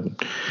 9/11.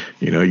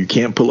 You know, you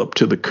can't pull up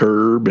to the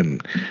curb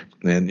and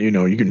you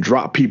know, you can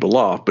drop people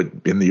off, but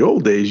in the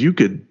old days you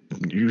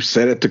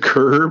sat at the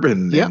curb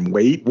and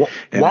wait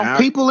and walk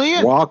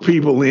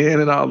people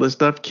in and all this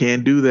stuff.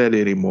 Can't do that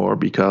anymore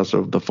because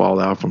of the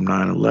fallout from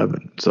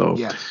 9/11. So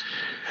yes.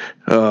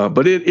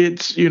 But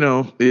it's you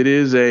know, it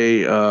is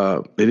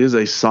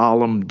a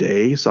solemn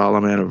day,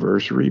 solemn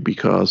anniversary,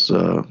 because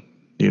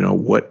you know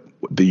what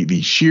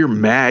the sheer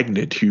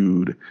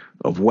magnitude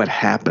of what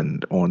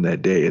happened on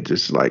that day. It's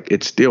just like,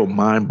 it's still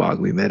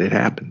mind-boggling that it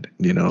happened.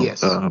 You know.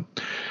 Yes.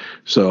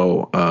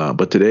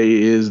 But today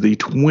is the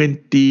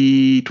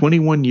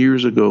 21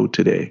 years ago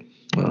today.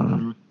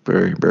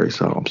 Very, very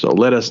solemn. So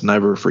let us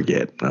never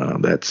forget.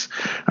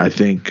 I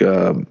think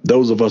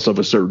those of us of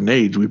a certain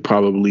age, we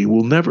probably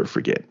will never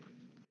forget.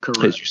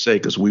 Correct. As you say,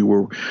 because we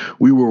were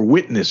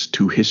witness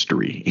to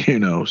history, you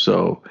know.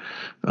 So,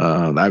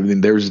 I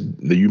mean,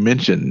 you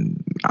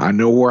mentioned, I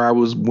know where I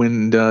was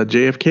when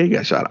JFK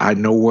got shot. I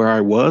know where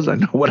I was. I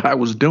know what I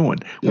was doing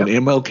when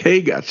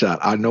MLK got shot.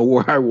 I know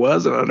where I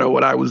was and I know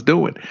what I was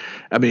doing.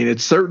 I mean,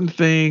 it's certain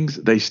things,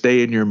 they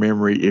stay in your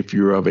memory if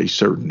you're of a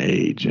certain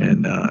age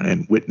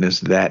and witness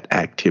that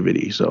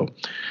activity. So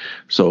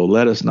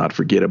let us not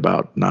forget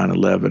about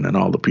 9/11 and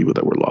all the people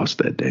that were lost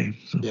that day.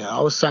 So. Yeah,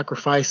 all the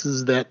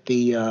sacrifices that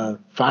the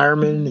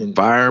firemen and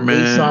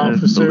police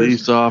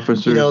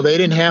officers, you know, they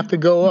didn't have to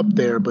go up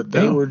there, but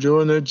they were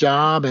doing their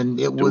job, and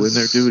it was doing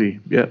their duty.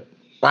 Yep.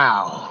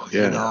 Wow.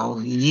 Yeah.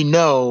 You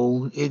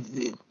know,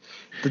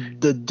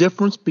 the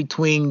difference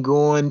between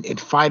going and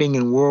fighting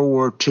in World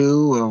War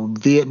II or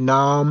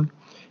Vietnam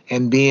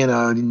and being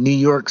a New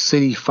York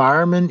City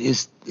fireman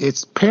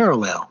it's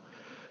parallel.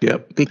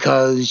 Yep.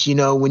 Because, you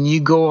know, when you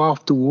go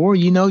off to war,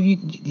 you know, you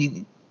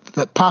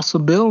the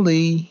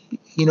possibility,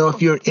 you know,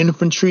 if you're an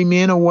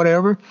infantryman or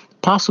whatever,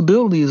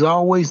 possibility is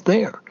always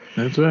there.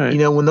 That's right. You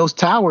know, when those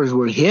towers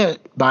were hit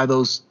by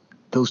those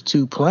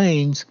two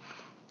planes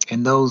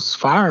and those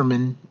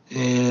firemen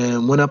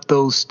and went up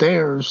those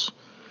stairs,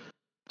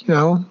 you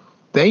know,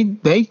 they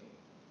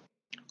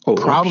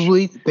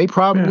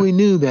probably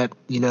knew that,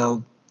 you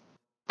know,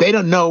 they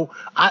don't know.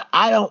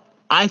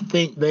 I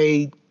think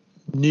they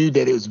knew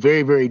that it was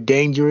very, very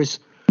dangerous.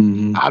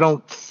 Mm-hmm. I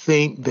don't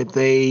think that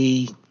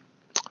they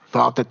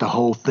thought that the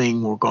whole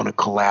thing were going to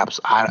collapse.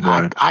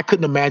 I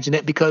couldn't imagine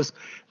it, because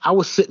I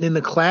was sitting in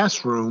the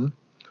classroom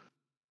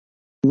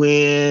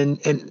when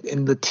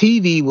and the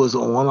TV was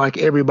on, like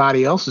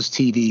everybody else's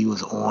TV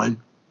was on,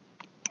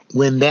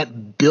 when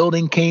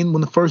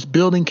the first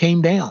building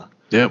came down.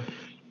 Yep.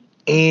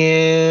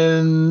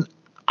 And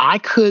I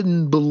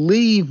couldn't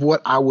believe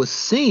what I was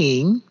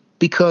seeing,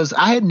 because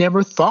I had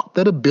never thought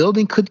that a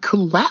building could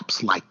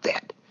collapse like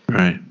that.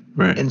 Right.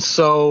 And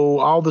so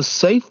all the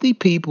safety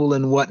people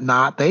and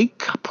whatnot, they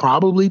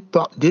probably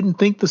didn't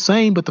think the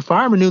same, but the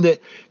firemen knew that,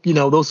 you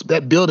know,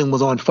 that building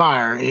was on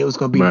fire and it was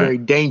going to be very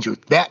dangerous.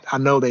 That I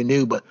know they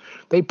knew, but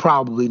they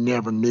probably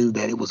never knew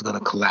that it was going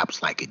to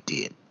collapse like it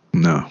did.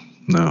 No.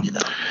 You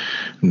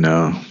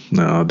know?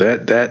 No.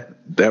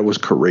 That was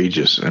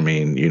courageous. I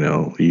mean, you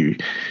know, you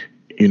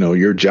know,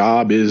 your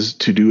job is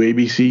to do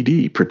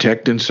ABCD,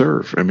 protect and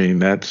serve. I mean,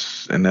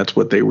 that's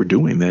what they were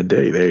doing that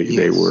day.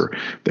 They were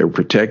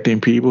protecting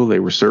people. They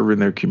were serving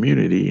their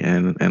community,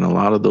 and a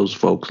lot of those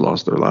folks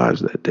lost their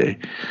lives that day.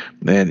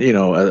 And you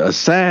know, a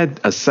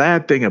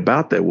sad thing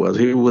about that was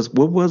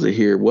what was it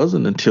here? It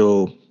wasn't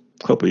until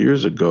a couple of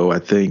years ago, I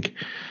think,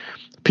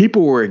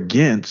 people were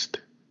against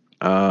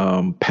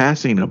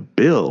passing a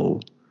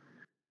bill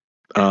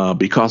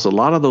because a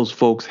lot of those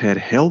folks had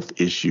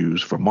health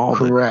issues from all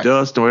Correct. the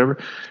dust or whatever.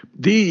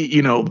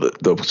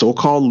 The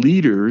so-called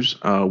leaders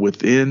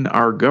within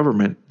our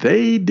government,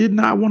 they did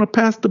not want to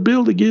pass the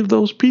bill to give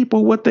those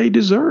people what they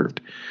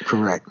deserved.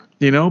 Correct.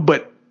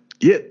 But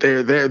yet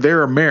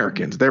they're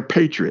Americans, they're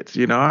patriots.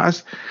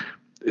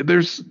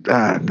 There's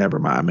never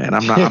mind, man.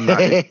 I'm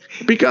not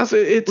because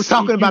it's we're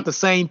talking about the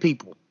same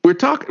people.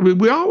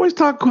 We always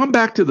come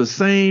back to the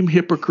same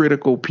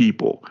hypocritical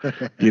people,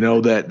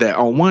 that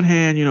on one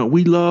hand,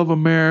 we love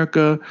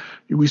America,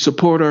 we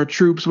support our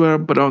troops,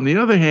 but on the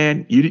other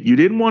hand, you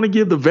didn't want to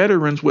give the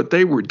veterans what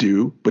they were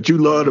due, but you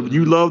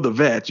love the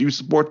vets, you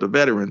support the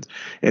veterans,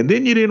 and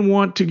then you didn't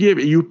want to give.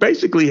 You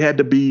basically had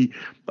to be,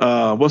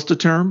 what's the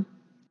term?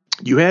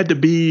 You had to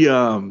be.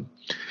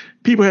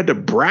 People had to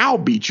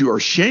browbeat you or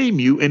shame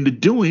you into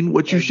doing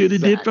what you should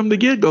have did from the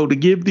get-go to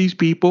give these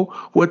people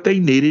what they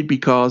needed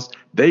because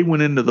they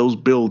went into those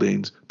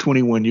buildings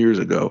 21 years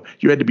ago.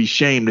 You had to be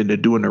shamed into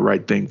doing the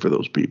right thing for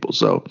those people.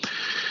 So,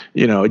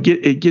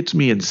 it gets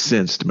me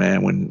incensed,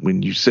 man,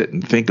 when you sit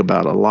and think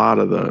about a lot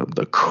of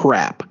the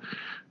crap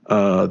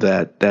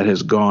that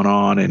has gone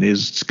on and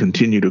is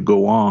continue to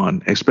go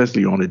on,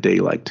 especially on a day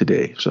like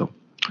today. So,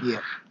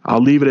 yeah,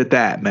 I'll leave it at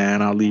that,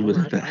 man. I'll leave it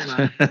at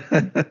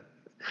that.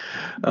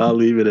 I'll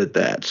leave it at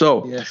that.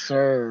 So, yes,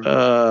 sir.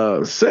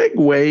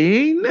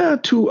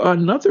 Segueing to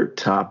another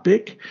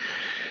topic.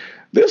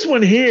 This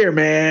one here,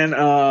 man,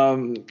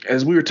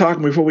 as we were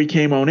talking before we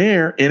came on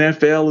air,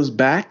 NFL is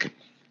back.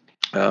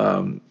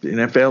 The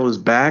NFL is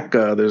back.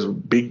 There's a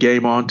big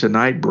game on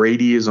tonight.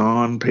 Brady is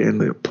on playing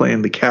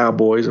the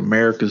Cowboys,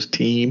 America's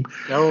team.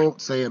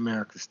 Don't say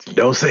America's team.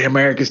 Don't say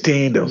America's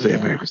team. Don't say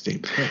America's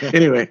team.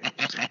 Anyway,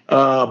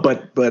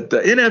 but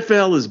the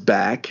NFL is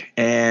back,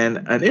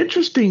 and an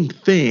interesting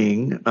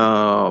thing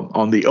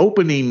on the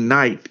opening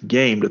night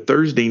game, the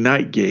Thursday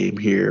night game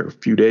here a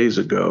few days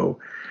ago,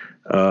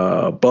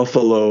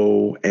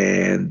 Buffalo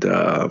and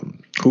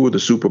who were the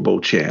Super Bowl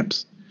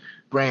champs?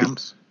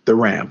 Rams. The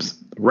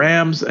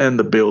Rams and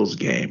the Bills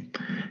game.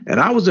 And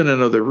I was in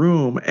another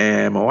room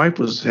and my wife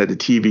had the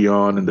TV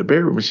on in the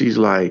bedroom and she's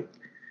like,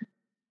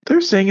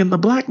 they're singing the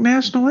Black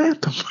National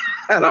Anthem.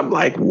 And I'm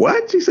like,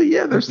 what? She said,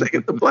 yeah, they're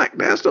singing the Black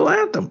National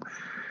Anthem.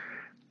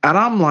 And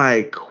I'm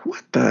like,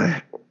 what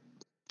the?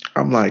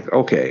 I'm like,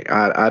 okay,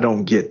 I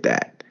don't get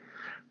that.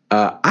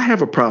 I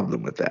have a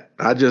problem with that.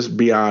 I'll just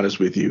be honest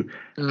with you.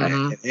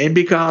 Mm-hmm. And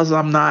because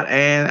I'm not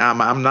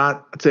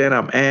saying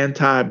I'm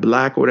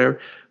anti-black or whatever,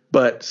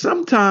 but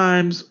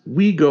sometimes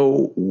we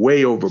go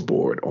way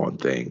overboard on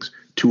things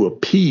to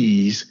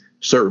appease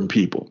certain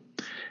people.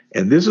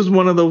 And this is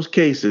one of those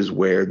cases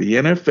where the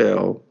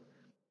NFL,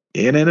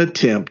 in an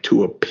attempt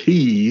to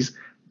appease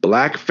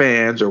black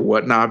fans or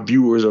whatnot,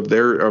 viewers of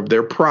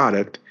their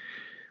product,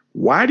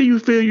 why do you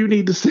feel you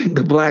need to sing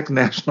the Black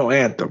National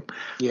Anthem?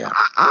 Yeah,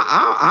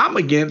 I'm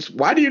against.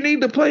 Why do you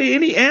need to play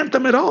any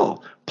anthem at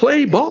all?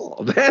 Play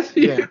ball. That's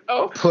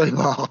play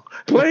ball.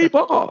 Play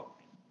ball.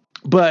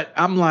 But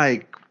I'm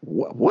like,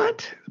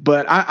 what?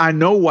 But I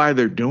know why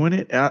they're doing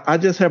it. I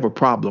just have a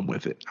problem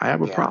with it. I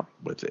have a problem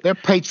with it. They're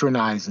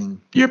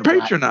patronizing. You're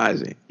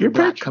patronizing. You're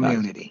black patronizing.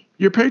 Community.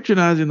 You're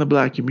patronizing the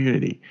black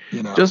community.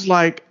 Just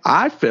like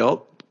I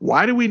felt,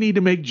 why do we need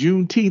to make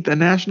Juneteenth a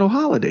national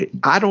holiday?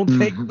 I don't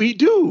think we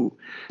do.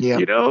 Yeah.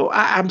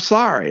 I'm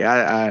sorry.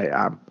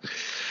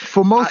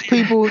 For most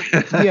people,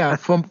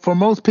 for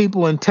most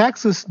people in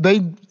Texas,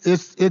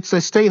 it's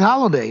a state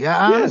holiday.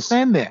 I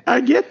understand that.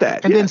 I get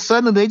that. And then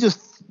suddenly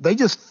they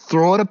just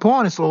throw it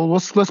upon us. So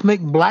let's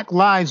make Black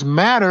Lives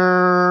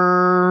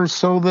Matter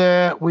so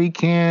that we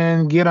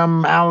can get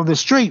them out of the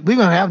street. We're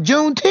gonna have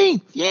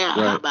Juneteenth. Yeah, right,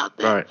 how about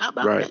that? Right, how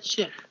about that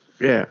shit?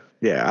 Yeah.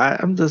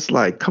 I'm just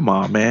like, come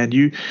on, man.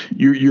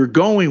 You're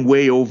going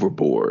way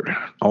overboard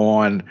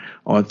on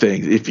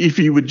things. If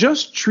you would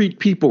just treat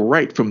people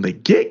right from the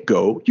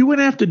get-go, you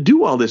wouldn't have to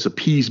do all this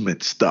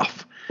appeasement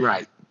stuff.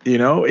 Right.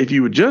 If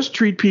you would just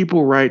treat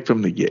people right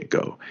from the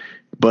get-go.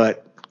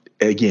 But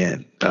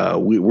again,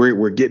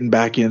 we're getting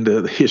back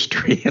into the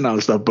history and all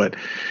this stuff. But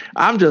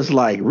I'm just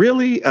like,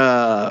 really,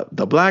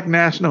 the Black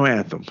National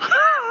Anthem.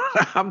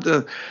 I'm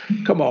just,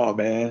 come on,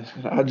 man.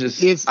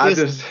 It's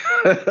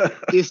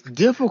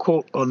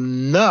difficult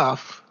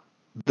enough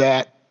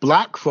that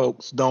black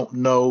folks don't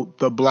know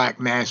the Black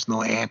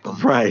National Anthem.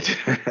 Right.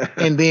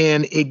 And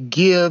then it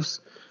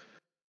gives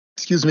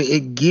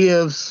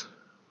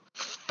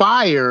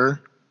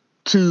fire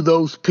to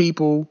those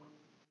people.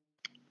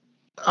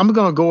 I'm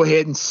going to go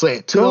ahead and say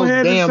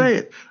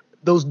it.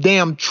 Those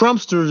damn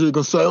Trumpsters are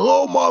going to say,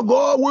 oh, my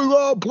God, we're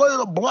going to play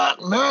the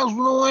Black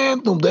National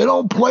Anthem. They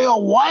don't play a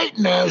white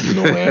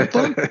national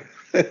anthem.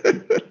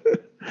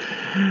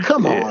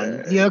 Come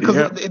on.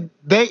 Because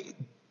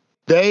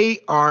they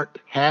aren't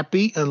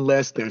happy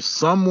unless there's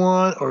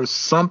someone or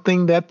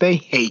something that they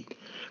hate.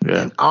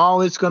 Yeah. And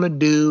all it's going to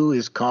do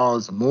is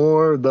cause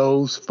more of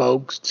those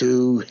folks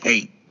to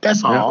hate.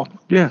 That's all.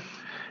 Yeah.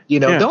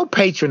 Don't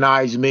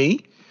patronize me.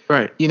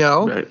 Right.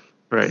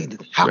 Right.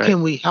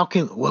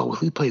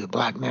 If we play the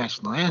Black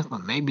National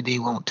Anthem, maybe they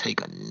won't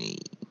take a knee.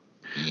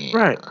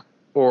 Yeah.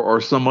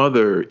 or some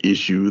other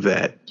issue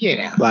that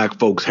black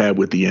folks have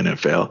with the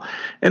NFL.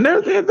 And the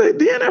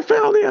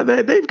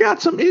NFL, they've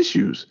got some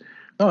issues.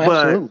 Oh,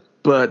 absolutely.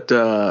 But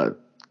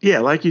yeah,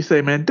 like you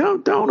say, man,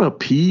 don't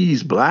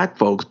appease black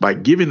folks by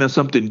giving them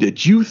something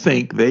that you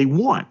think they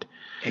want.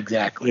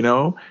 Exactly. You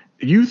know,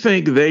 you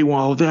think they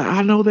want.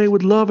 I know they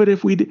would love it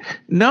if we did.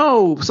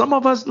 No, some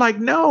of us like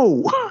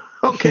no.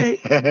 Okay,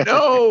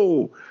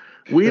 no,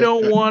 we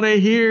don't want to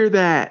hear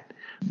that.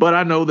 But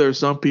I know there's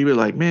some people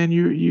like, man,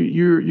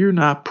 you're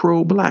not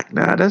pro-black.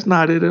 Nah, that's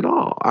not it at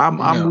all.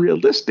 I'm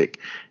realistic,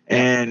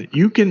 and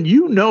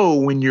you know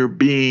when you're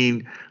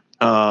being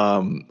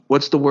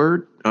what's the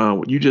word?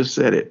 You just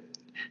said it.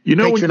 You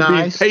know when you're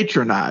being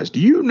patronized.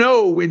 You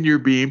know when you're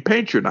being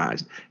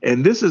patronized,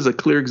 and this is a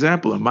clear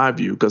example in my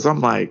view because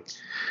I'm like,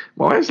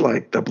 well, it's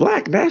like the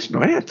Black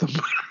National Anthem.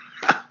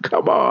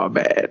 Come on,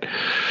 man.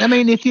 I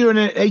mean, if you're in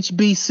an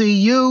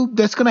HBCU,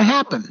 that's going to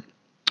happen.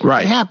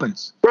 Right. It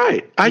happens.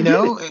 Right. I get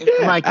it.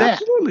 Yeah, like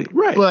that. Absolutely.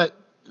 Right. But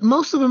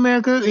most of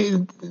America,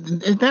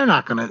 they're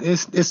not going to.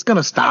 It's going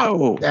to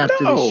stop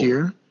after this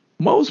year.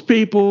 Most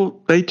people,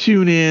 they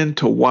tune in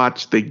to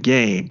watch the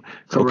game.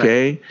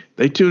 Okay. Correct.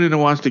 They tune in to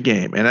watch the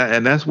game.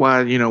 And that's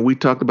why, we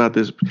talked about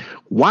this.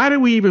 Why do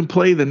we even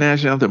play the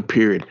national anthem,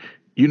 period?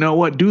 You know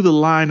what? Do the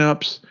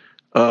lineups,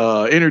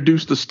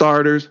 introduce the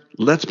starters.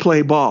 Let's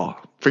play ball.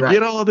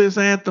 Forget all this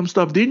anthem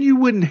stuff. Then you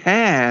wouldn't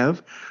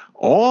have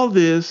all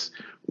this.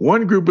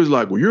 One group is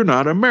like, well, you're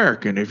not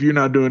American if you're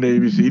not doing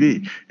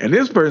ABCD. And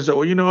this person said,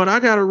 well, you know what? I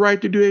got a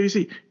right to do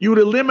ABC. You would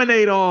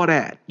eliminate all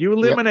that. You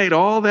eliminate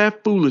all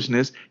that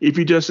foolishness if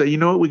you just say, you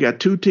know what? We got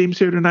two teams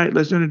here tonight.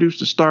 Let's introduce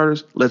the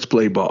starters. Let's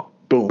play ball.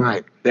 Boom.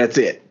 Right. That's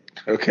it.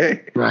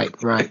 Okay. Right.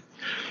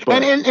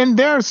 But, and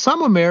there are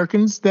some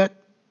Americans that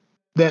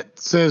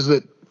says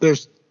that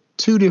there's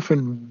two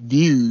different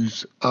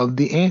views of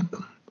the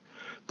anthem.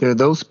 There are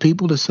those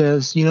people that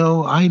says,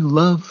 I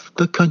love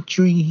the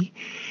country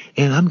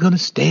and I'm going to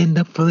stand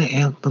up for the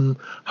anthem.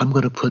 I'm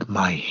going to put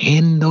my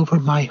hand over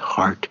my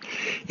heart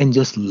and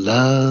just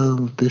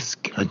love this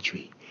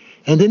country.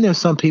 And then there's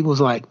some people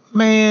who's like,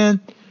 man,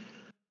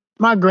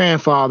 my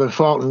grandfather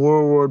fought in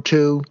World War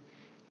II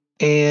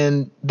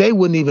and they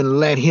wouldn't even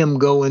let him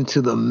go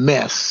into the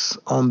mess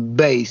on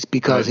base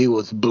because he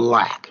was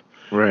black.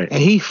 Right.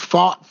 And he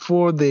fought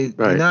for the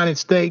United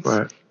States.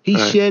 Right. He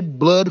shed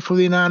blood for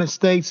the United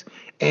States.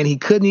 And he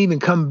couldn't even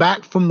come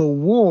back from the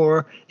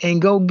war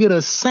and go get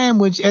a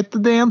sandwich at the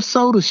damn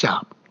soda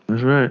shop.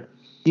 That's right.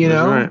 That's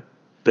right.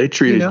 They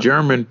treated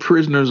German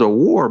prisoners of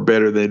war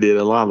better than they did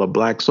a lot of the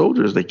black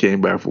soldiers that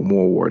came back from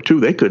World War II.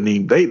 They couldn't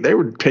even, they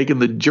were taking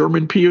the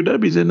German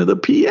POWs into the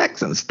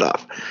PX and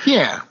stuff.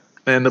 Yeah.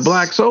 And the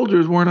black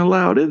soldiers weren't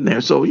allowed in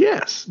there. So,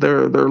 yes, there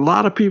are a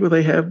lot of people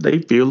they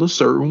feel a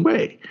certain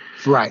way.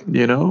 Right.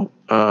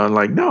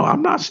 Like, no,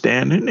 I'm not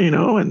standing,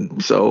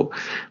 and so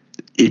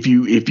if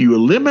you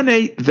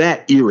eliminate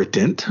that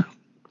irritant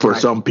for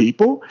some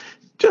people,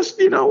 just,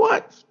 you know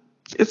what?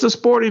 It's a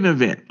sporting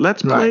event.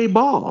 Let's play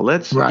ball.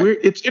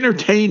 It's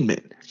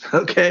entertainment.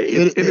 Okay.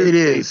 It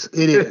is.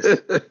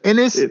 And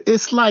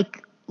it's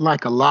like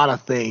a lot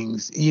of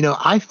things,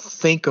 I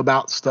think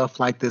about stuff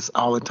like this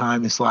all the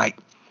time. It's like,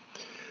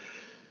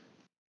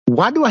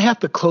 why do I have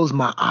to close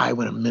my eye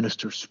when a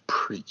minister's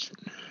preaching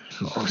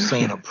or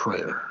saying a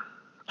prayer?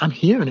 I'm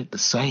hearing it the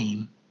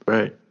same.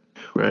 Right.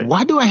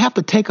 Why do I have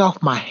to take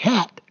off my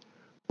hat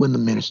when the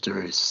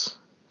minister is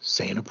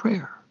saying a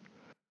prayer?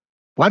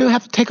 Why do I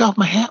have to take off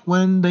my hat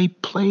when they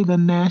play the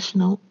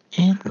national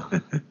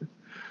anthem?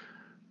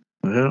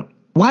 Well,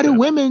 why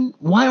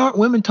aren't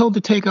women told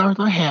to take off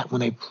their hat when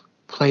they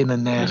play the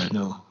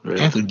national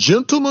anthem?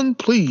 Gentlemen,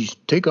 please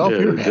take off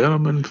your hat.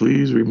 Gentlemen,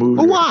 please remove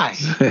your why?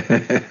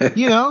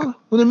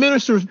 When the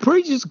minister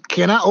preaches,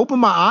 can I open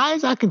my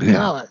eyes? I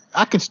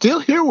can still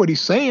hear what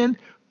he's saying.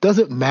 Does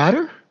it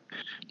matter?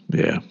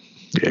 Yeah.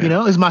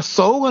 Is my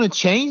soul going to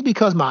change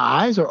because my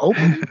eyes are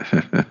open?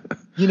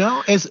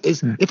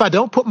 If I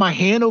don't put my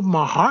hand over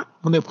my heart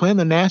when they're playing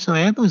the national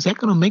anthem, is that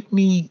going to make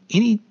me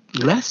any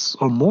less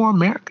or more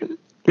American?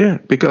 Yeah,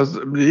 because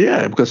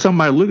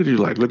somebody look at you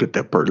like, look at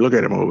that person, look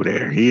at him over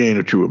there. He ain't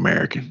a true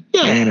American.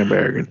 Yeah. He ain't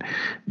American.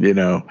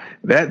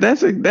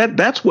 That's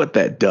what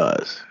that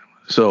does.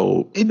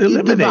 So it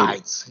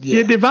divides.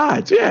 It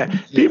divides. Yeah.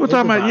 People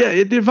talking about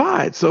it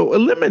divides. So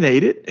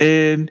eliminate it,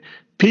 and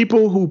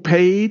people who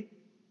paid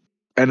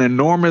an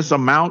enormous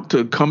amount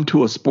to come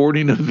to a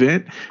sporting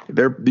event,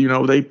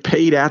 they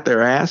paid out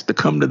their ass to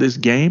come to this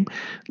game.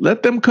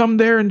 Let them come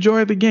there,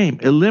 enjoy the game.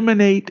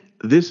 Eliminate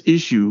this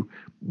issue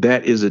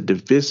that is a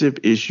divisive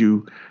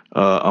issue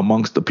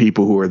amongst the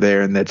people who are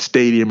there in that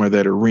stadium or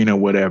that arena,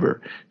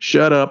 whatever.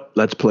 Shut up.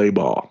 Let's play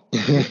ball.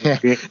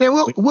 And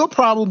we'll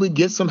probably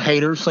get some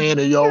haters saying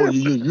that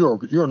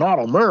you're not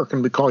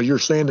American because you're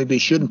saying that they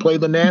shouldn't play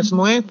the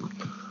national anthem.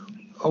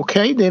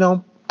 Okay, they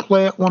don't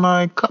play it when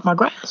I cut my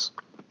grass.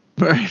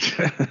 Right.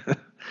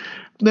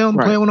 They don't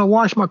play it when I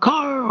wash my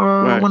car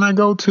or when I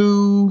go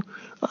to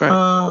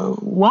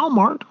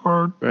Walmart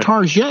or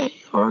Target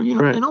or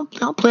they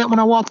don't play it when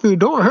I walk through the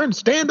door. I heard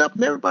stand up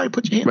and everybody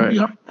put your hand on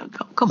your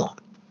heart. Come on.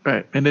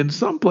 Right. And in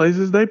some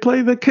places, they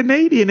play the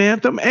Canadian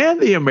anthem and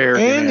the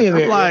American anthem.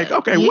 I'm like,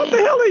 okay, what the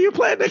hell are you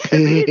playing the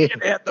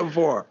Canadian anthem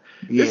for?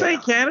 This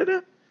ain't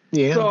Canada.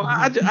 Yeah. So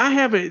I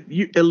haven't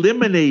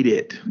eliminate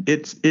it.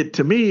 It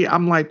to me,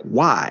 I'm like,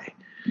 why?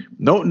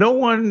 No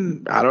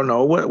one, I don't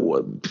know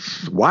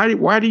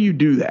why do you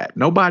do that?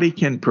 Nobody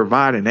can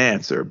provide an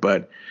answer,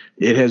 but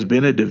it has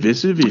been a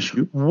divisive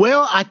issue.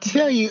 Well, I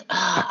tell you,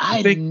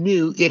 I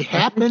knew it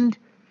happened.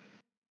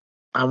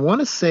 I want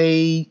to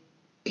say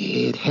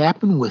it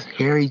happened with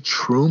Harry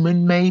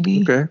Truman,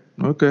 maybe.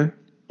 Okay.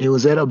 It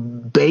was at a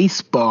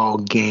baseball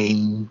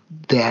game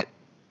that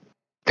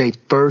they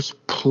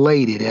first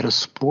played it at a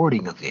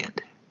sporting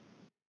event.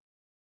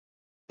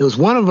 It was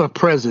one of our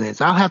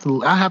presidents. I'll have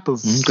to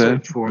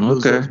search for it. It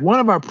was one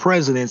of our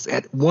presidents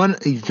at one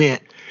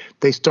event.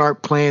 They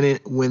start playing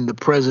it when the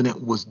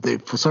president was there.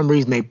 For some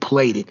reason, they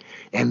played it,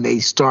 and they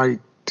started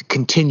to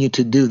continue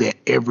to do that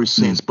ever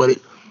since. But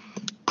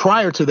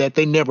prior to that,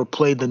 they never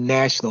played the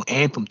national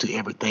anthem to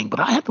everything. But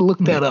I have to look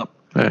that up.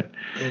 Right.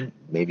 And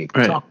maybe we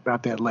can talk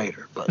about that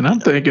later. But and I'm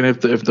thinking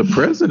if the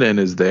president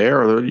is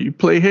there, or you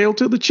play Hail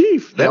to the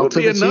Chief. That would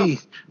be enough.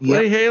 Chief.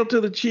 Play Hail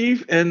to the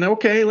Chief, and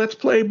let's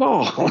play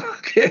ball.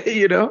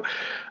 Okay,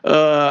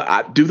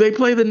 do they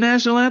play the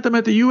national anthem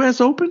at the U.S.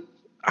 Open?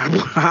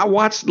 I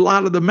watched a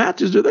lot of the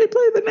matches. Do they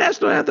play the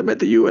national anthem at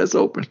the U.S.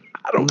 Open?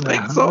 I don't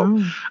think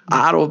so.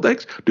 I don't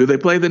think so. Do they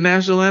play the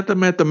national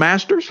anthem at the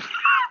Masters?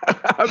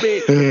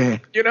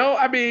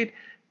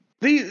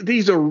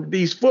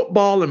 These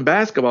football and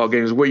basketball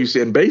games where you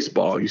see in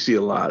baseball, you see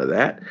a lot of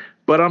that.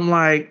 But I'm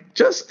like,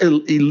 just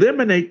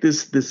eliminate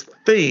this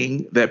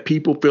thing that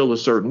people feel a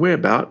certain way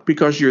about,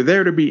 because you're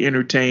there to be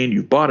entertained.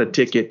 You bought a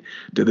ticket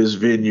to this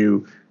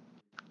venue.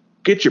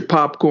 Get your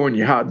popcorn,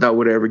 your hot dog,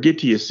 whatever. Get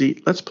to your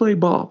seat. Let's play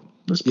ball.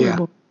 Let's play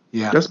ball.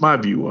 Yeah. That's my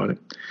view on it.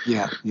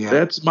 Yeah.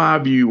 That's my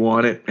view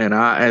on it. And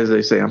as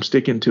they say, I'm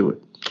sticking to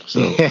it.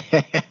 So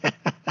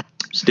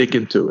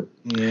sticking to it.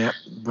 Yeah.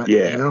 But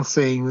they'll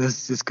say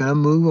it's just gonna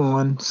move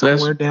on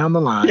somewhere down the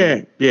line.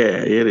 Yeah.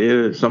 It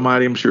is.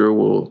 Somebody I'm sure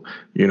will,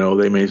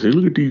 they may say,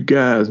 look at these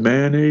guys,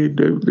 man.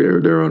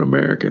 They're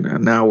un-American.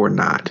 And now we're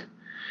not.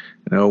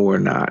 No, we're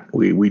not.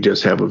 We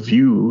just have a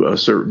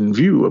certain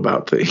view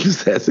about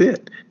things. That's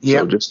it.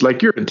 Yeah. So just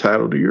like you're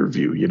entitled to your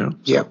view,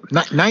 Yeah.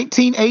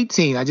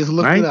 1918. I just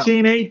looked it up.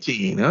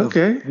 1918.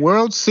 Okay. The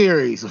World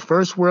Series, the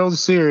first World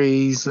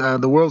Series,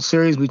 the World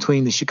Series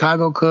between the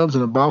Chicago Cubs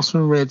and the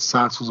Boston Red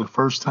Sox was the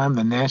first time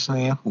the national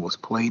anthem was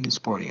played in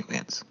sporting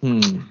events.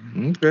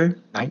 Okay.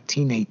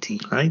 1918.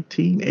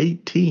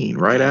 1918.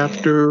 Right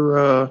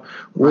after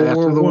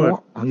World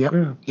War I.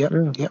 Yep.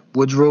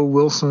 Woodrow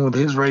Wilson with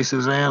his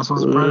racist ass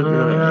was president.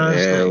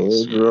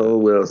 Woodrow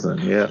Wilson.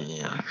 Yeah.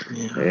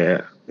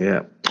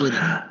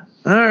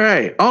 All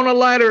right. On a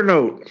lighter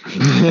note,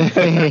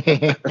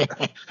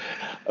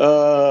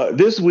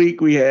 this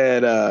week we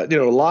had a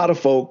lot of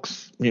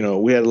folks.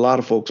 We had a lot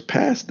of folks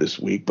pass this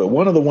week, but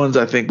one of the ones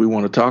I think we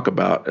want to talk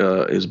about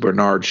is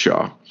Bernard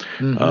Shaw.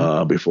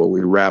 Before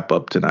we wrap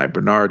up tonight,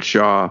 Bernard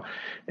Shaw.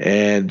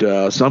 And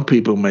some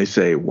people may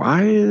say,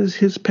 why is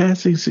his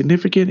passing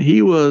significant?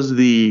 He was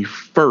the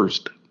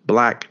first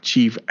Black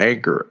chief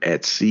anchor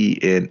at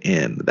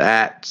CNN.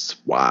 That's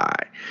why.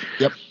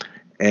 Yep.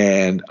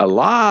 And a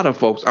lot of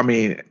folks,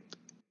 when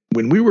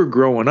we were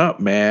growing up,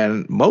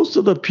 man, most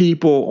of the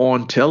people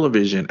on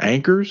television,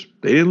 anchors,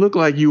 they didn't look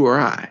like you or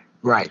I.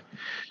 Right.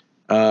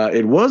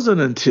 It wasn't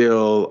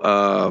until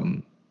I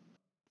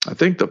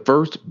think the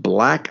first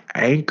Black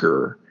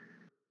anchor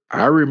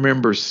I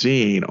remember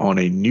seeing on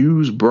a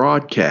news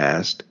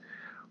broadcast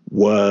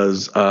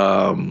was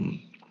what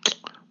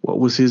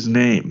was his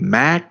name?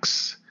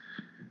 Max.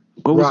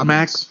 What was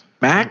Max?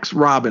 Max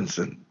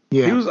Robinson.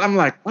 Yeah. I'm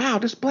like, wow,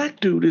 this Black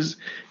dude is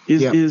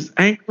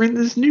anchoring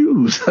this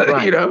news.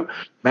 Right.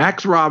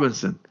 Max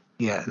Robinson.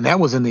 Yeah, and that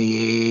was in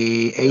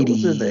the 80s. It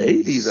was in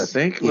the 80s, I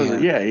think. Was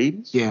it? Yeah,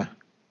 80s. Yeah.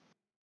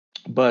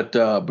 But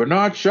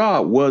Bernard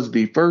Shaw was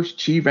the first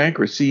chief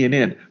anchor of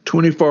CNN,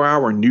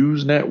 24-hour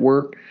news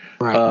network.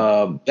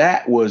 Right.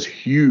 That was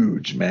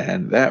huge,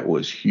 man. That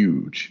was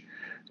huge.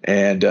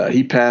 And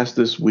he passed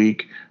this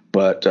week,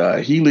 but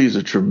he leaves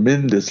a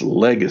tremendous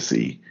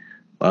legacy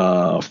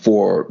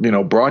for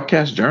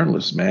broadcast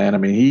journalists,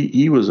 man.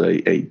 He was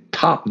a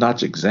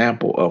top-notch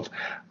example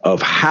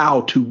of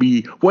how to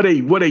be what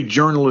a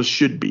journalist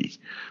should be,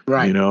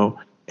 right?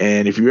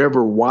 And if you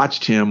ever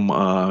watched him,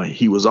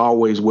 he was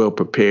always well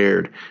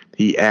prepared.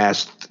 He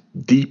asked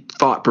deep,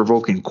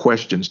 thought-provoking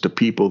questions to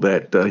people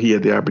that he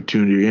had the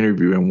opportunity to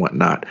interview and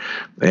whatnot.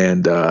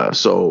 And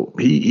so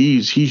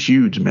he's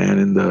huge, man,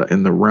 in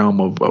the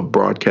realm of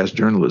broadcast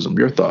journalism.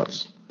 Your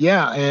thoughts?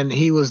 Yeah, and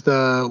he was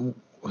the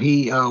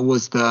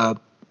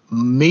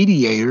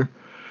mediator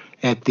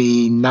at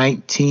the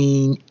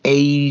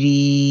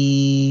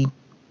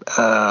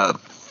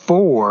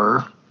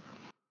 1984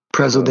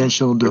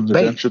 presidential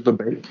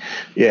debate.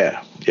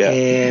 Yeah.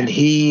 And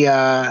he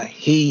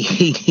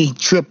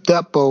tripped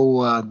up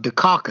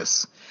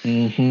Dukakis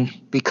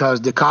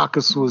because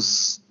Dukakis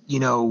was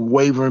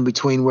wavering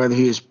between whether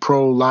he was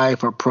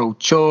pro-life or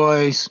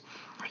pro-choice.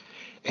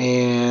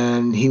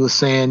 and he was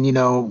saying,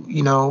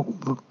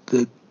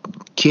 the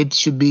kids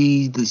should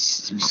be the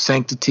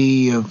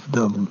sanctity of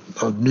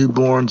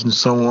newborns and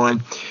so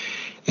on.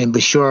 And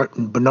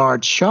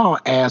Bernard Shaw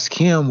asked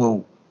him,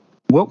 well,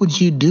 what would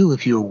you do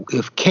if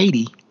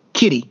Kitty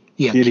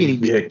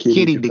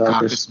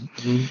Dukakis,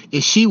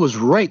 if she was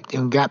raped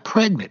and got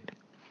pregnant?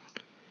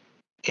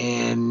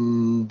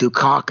 And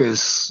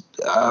Dukakis,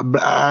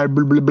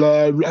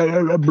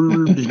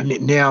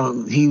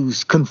 now he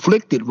was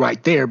conflicted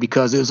right there,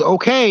 because it was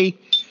okay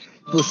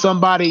with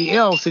somebody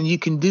else and you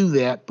can do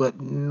that, but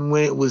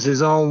when it was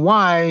his own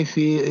wife,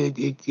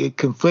 it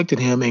conflicted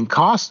him and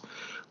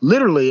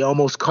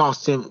almost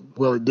cost him.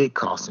 Well, it did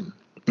cost him.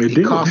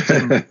 It cost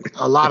him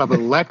a lot of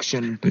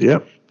election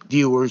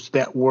viewers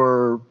that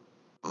were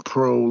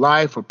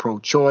pro-life or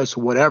pro-choice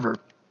or whatever.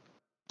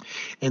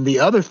 And the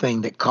other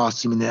thing that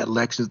cost him in that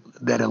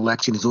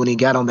election is when he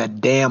got on that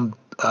damn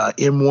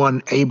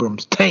M1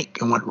 Abrams tank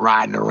and went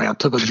riding around,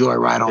 took a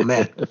joyride on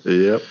that.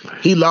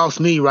 He lost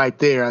me right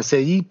there. I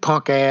said, you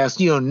punk ass,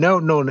 you don't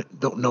know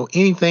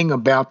anything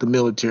about the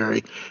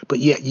military, but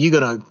yet you're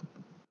gonna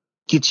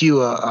get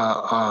you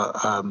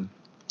an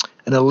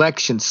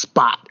election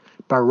spot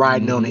by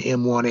riding on the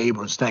M1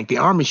 Abrams tank. The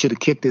Army should have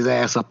kicked his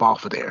ass up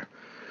off of there.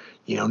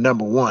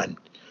 Number one,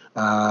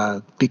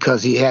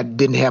 because he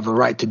didn't have a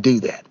right to do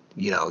that.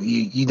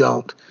 You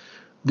don't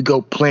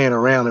go playing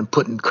around and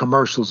putting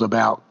commercials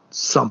about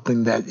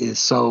something that is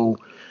so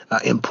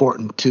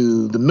important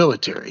to the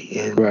military,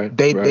 and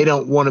they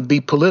don't want to be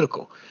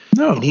political.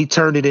 No, and he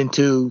turned it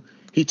into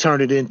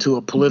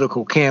a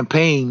political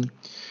campaign,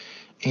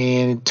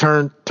 and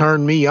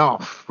turned me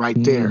off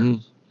right there.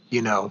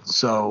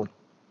 So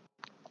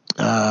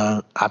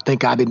I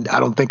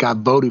don't think I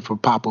voted for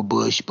Papa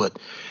Bush, but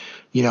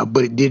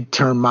it did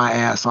turn my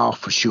ass off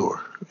for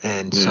sure.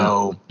 And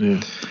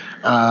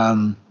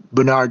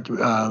Bernard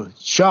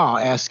Shaw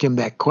asked him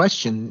that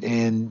question,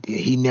 and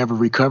he never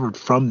recovered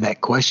from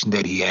that question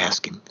that he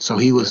asked him. So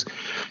he was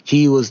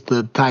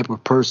the type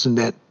of person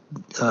that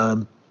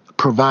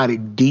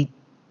provided deep,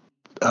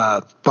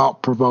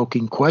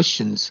 thought-provoking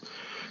questions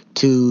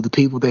to the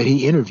people that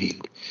he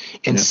interviewed.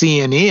 And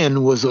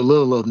CNN was a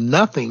little of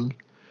nothing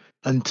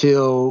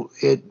until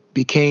it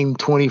became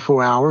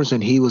 24 hours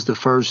and he was the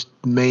first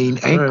main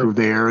anchor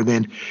there. And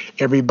then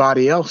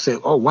everybody else said,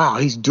 oh, wow,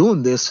 he's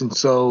doing this. And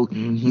so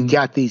you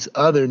got these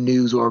other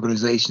news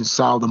organizations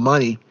saw the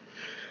money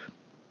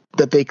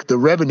the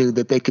revenue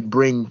that they could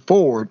bring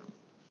forward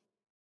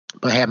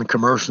by having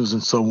commercials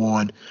and so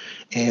on.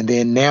 And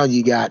then now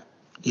you got,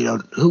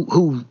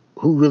 who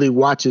really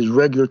watches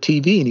regular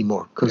TV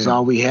anymore? Because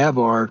all we have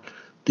are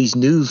these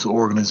news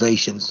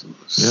organizations,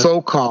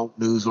 so-called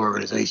news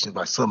organizations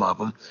by some of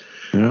them.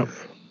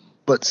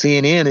 But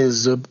CNN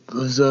is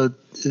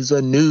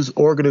a news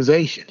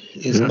organization.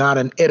 It's not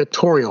an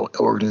editorial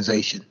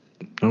organization.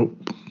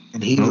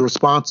 And he's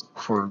responsible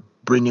for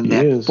bringing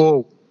that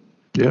forward.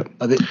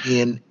 Of it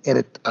being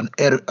a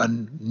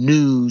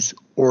news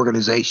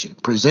organization.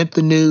 Present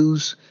the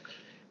news.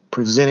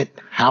 Present it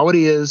how it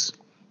is.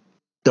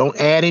 Don't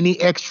add any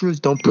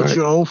extras. Don't put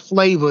your own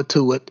flavor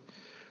to it.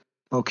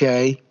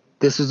 Okay,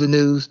 this is the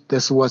news.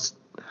 This is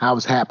how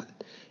it's happened.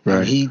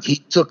 And he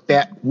took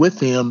that with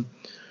him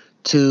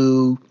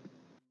to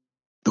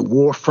the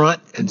war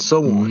front and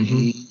so on.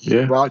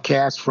 He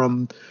broadcast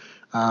from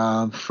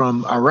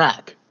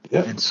Iraq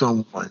and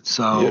so on.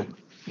 So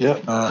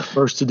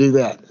first to do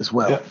that as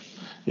well.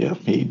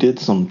 He did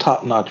some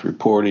top-notch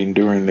reporting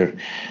during the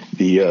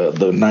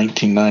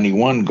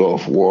 1991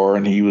 Gulf War,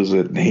 and he was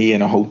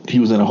in a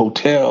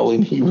hotel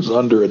and he was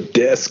under a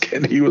desk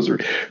and he was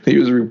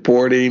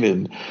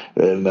reporting,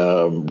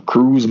 and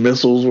cruise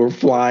missiles were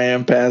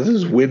flying past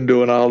his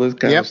window and all this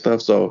kind of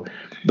stuff. So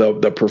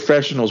the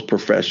professional's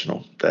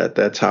professional.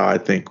 That's how I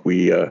think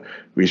we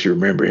should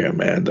remember him,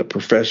 man. The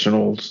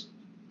professional's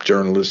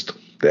journalist.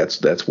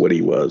 That's what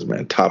he was,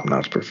 man.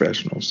 Top-notch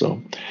professional.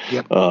 So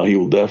he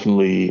will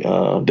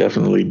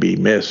definitely be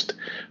missed.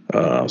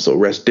 So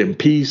rest in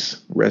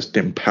peace, rest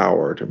in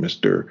power to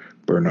Mr.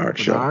 Bernard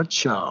Shaw. Bernard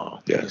Shaw.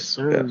 Yes,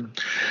 sir. Yeah.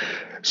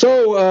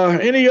 So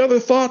any other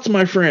thoughts,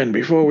 my friend,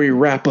 before we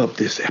wrap up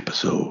this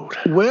episode?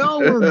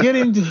 Well, we're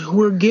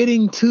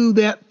getting to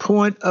that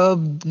point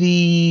of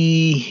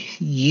the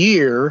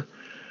year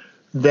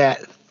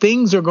that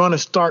things are going to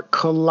start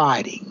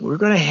colliding. We're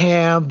going to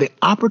have the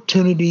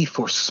opportunity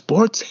for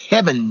sports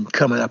heaven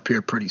coming up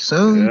here pretty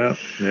soon.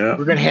 We're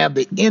going to have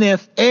the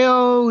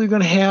NFL. We're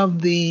going to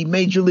have the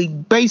Major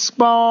League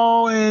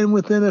Baseball. And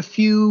within a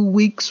few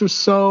weeks or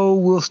so,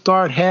 we'll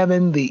start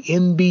having the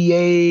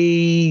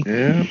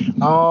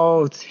NBA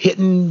all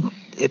hitting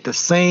at the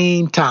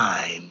same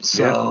time.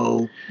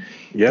 So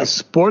the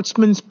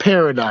sportsman's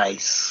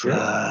paradise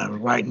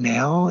right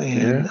now.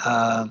 And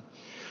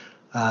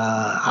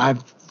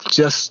I've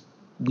just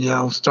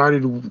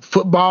started.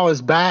 Football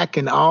is back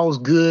and all's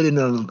good in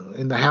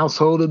the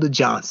household of the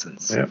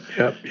Johnsons. And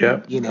as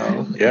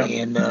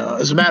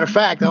a matter of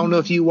fact, I don't know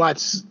if you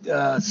watch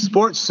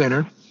Sports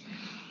Center,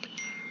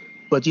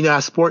 but how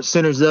Sports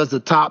Center does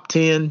the top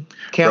 10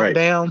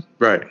 countdown.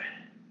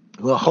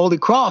 Well, Holy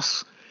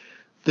Cross,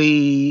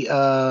 the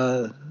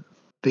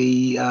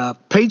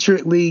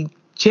Patriot League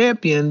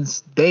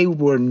champions, they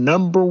were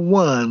number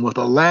one with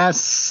a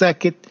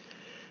last-second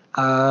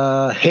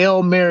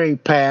Hail Mary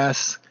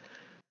pass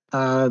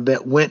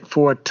that went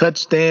for a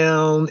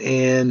touchdown,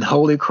 and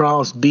Holy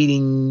Cross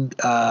beating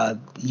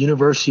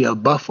University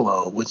of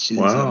Buffalo, which is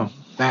a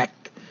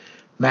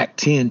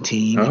MAC-10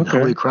 team. Okay. And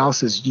Holy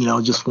Cross is,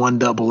 just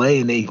one AA,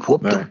 and they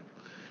whooped them.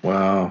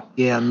 Wow.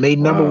 Yeah, made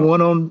number one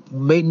on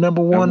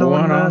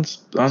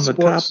the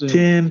top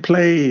 10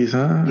 plays,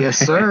 huh? Yes,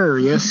 sir.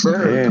 Yes,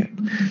 sir. Yeah.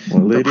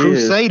 Well, the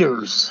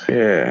Crusaders.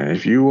 Yeah,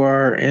 if you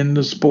are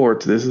into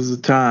sports, this is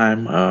the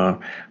time.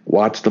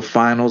 Watch the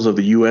finals of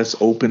the U.S.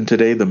 Open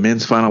today, the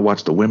men's final.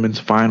 Watch the women's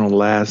final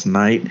last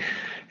night.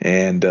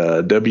 And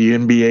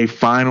WNBA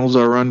finals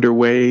are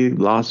underway.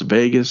 Las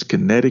Vegas,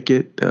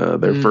 Connecticut.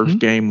 Their first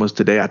game was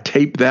today. I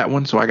taped that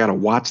one, so I got to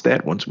watch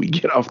that once we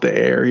get off the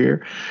air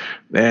here.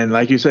 And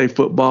like you say,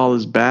 football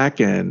is back,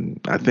 and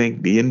I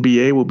think the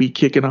NBA will be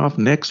kicking off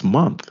next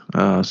month.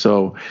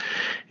 So,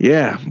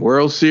 yeah,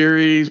 World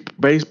Series,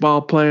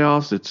 baseball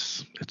playoffs,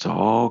 it's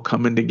all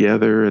coming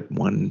together at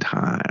one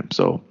time.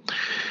 So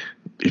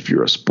if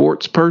you're a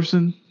sports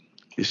person,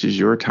 this is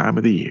your time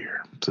of the year.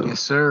 So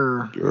yes,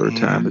 sir. Your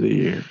time of the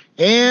year.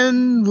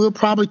 And we'll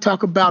probably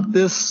talk about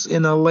this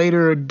in a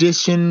later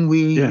edition.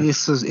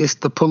 It's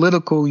the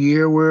political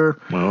year. We're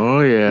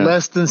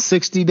less than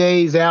 60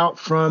 days out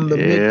from the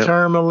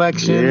midterm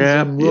elections.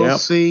 And we'll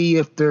see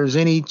if there's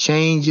any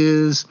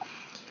changes.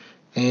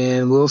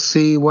 And we'll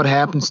see what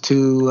happens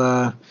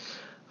to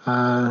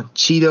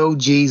Cheeto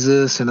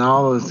Jesus and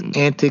all the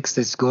antics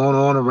that's going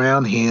on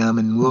around him.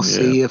 And we'll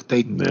see if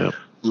they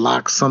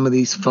lock some of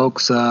these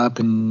folks up,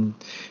 and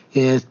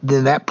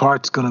then that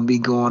part's going to be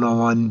going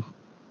on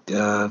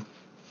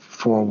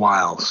for a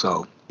while.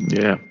 So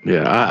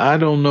I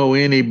don't know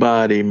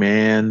anybody,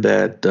 man,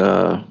 that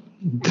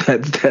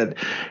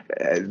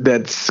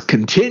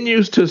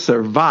continues to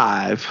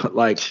survive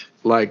like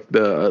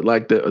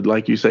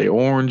you say,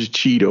 orange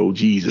Cheeto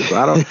Jesus.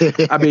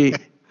 I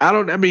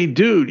mean,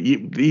 dude,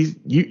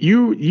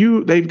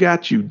 they've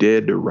got you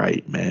dead to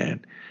right,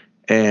 man.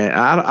 And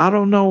I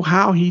don't know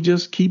how he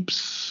just keeps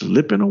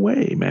slipping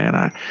away, man.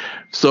 I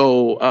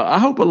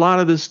hope a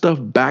lot of this stuff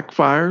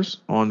backfires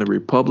on the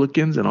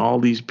Republicans and all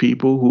these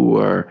people who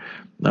are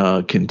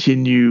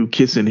continue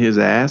kissing his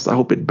ass. I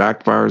hope it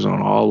backfires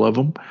on all of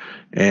them,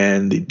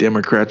 and the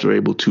Democrats are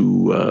able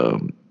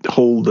to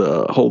hold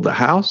the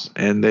House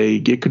and they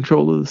get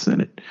control of the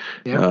Senate,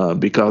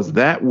 because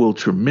that will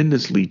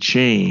tremendously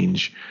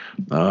change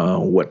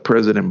what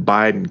President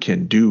Biden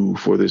can do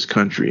for this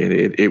country, and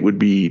it would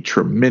be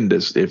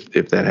tremendous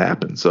if that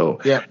happens. So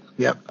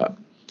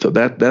so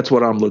that's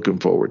what I'm looking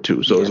forward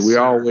to. So as we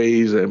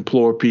always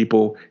implore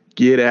people,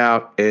 get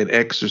out and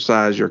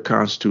exercise your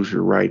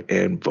constitutional right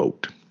and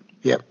vote.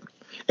 Yep.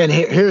 And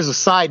here's a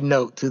side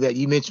note to that.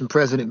 You mentioned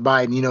President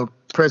Biden.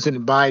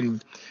 President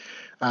Biden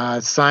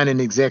signed an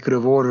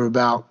executive order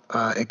about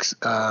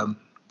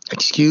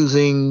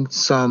excusing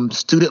some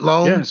student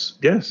loans.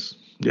 Yes.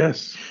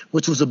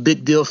 Which was a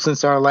big deal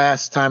since our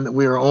last time that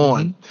we were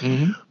on.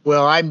 Mm-hmm.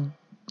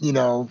 Well,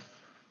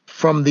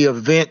 from the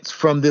events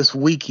from this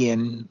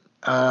weekend,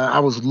 I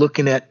was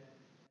looking at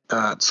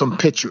some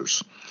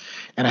pictures,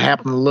 and I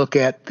happened to look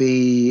at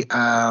the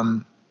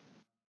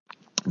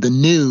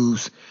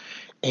news,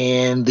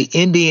 and the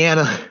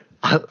Indiana.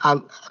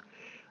 I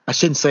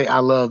shouldn't say I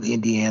love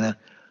Indiana.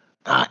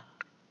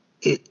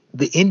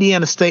 The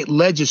Indiana State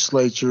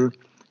Legislature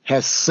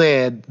has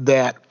said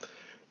that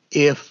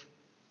if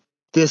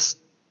this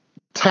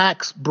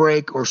tax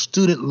break or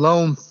student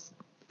loan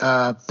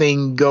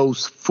thing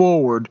goes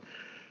forward,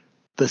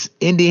 the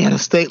Indiana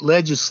State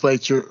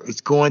Legislature is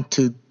going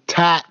to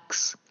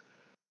tax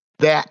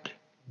that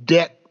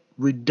debt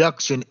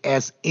reduction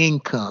as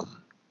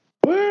income.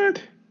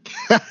 What?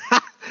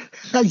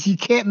 You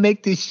can't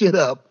make this shit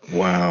up.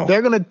 Wow.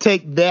 They're going to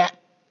take that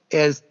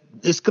as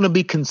it's going to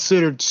be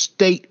considered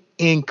state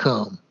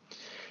income,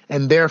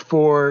 and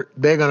therefore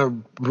they're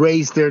going to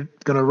raise their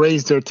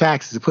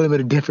taxes, put them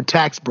in a different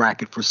tax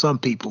bracket for some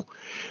people,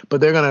 but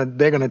they're going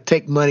to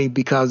take money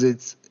because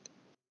it's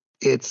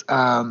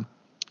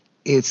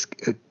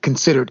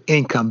considered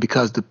income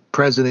because the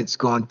president's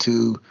going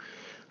to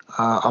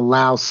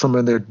allow some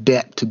of their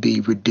debt to be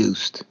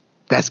reduced.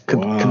 That's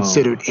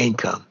considered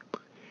income.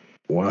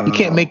 Wow. You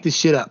can't make this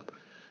shit up.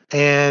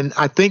 And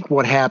I think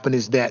what happened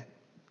is that,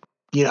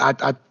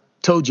 I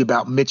told you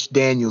about Mitch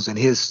Daniels and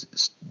his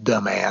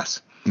dumb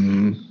ass.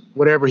 Mm-hmm.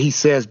 Whatever he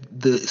says,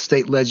 the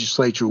state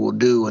legislature will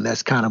do, and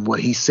that's kind of what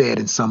he said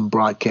in some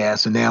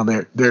broadcast. And now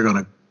they're going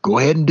to go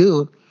ahead and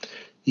do it.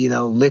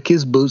 Lick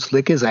his boots,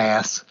 lick his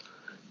ass.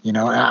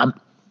 I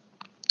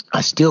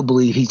still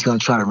believe he's going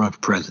to try to run for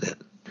president.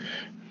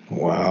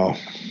 Wow.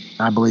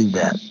 I believe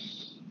that.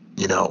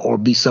 Or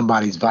be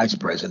somebody's vice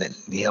president.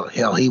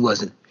 Hell, he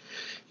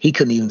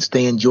couldn't even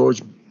stand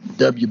George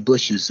W.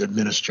 Bush's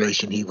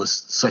administration. He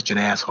was such an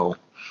asshole.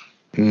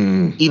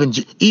 Even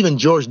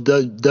George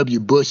W.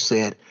 Bush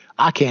said,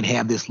 I can't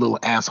have this little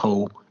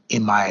asshole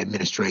in my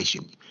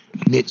administration.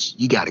 Mitch,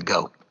 you got to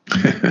go.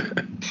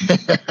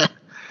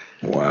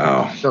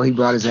 Wow. So he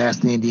brought his ass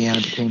to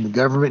Indiana, became the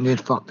government, and then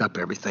fucked up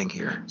everything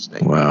here.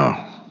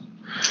 Wow.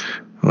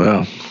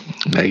 Well,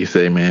 like you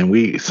say,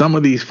 man, some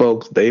of these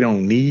folks, they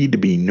don't need to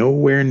be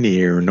nowhere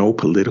near no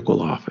political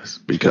office,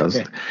 because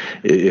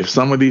if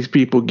some of these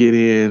people get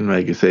in,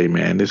 like you say,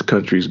 man, this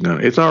country's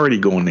it's already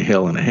going to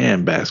hell in a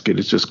handbasket.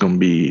 It's just going to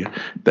be,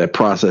 that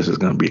process is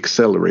going to be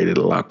accelerated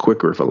a lot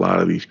quicker if a lot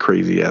of these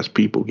crazy ass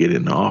people get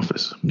into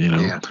office,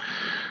 Yeah.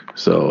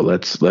 So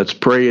let's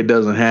pray it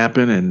doesn't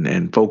happen,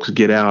 and folks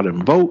get out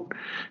and vote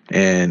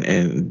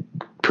and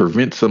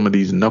prevent some of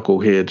these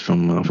knuckleheads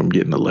from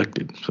getting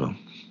elected. So.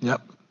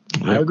 Yep.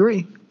 I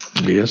agree.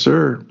 Yes,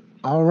 sir.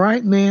 All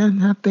right,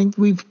 man. I think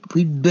we've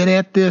been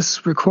at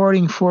this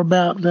recording for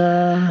about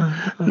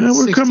we're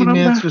 60 coming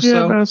minutes up, or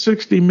so. About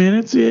 60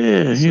 minutes.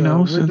 Yeah,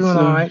 so we're doing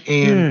all right.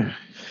 And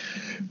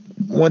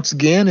once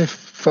again, if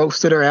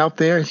folks that are out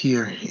there, if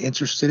you're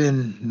interested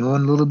in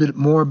knowing a little bit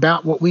more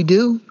about what we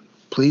do,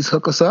 please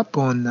hook us up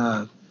on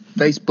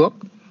Facebook.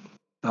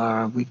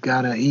 We've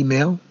got an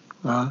email.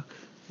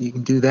 You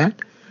can do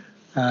that.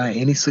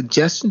 Any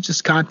suggestions,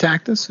 just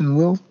contact us and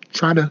we'll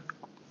try to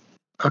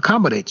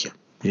accommodate you.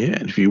 Yeah,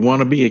 and if you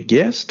want to be a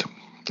guest,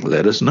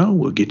 let us know.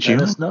 We'll get you.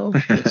 Let us know.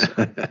 Yes.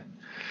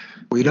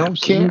 We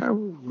don't care.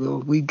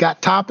 We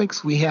got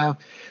topics. We have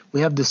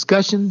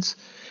discussions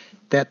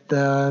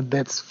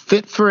that's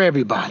fit for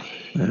everybody.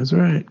 That's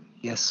right.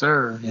 Yes,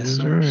 sir. Yes,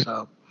 That's sir. Right.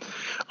 So,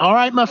 all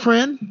right, my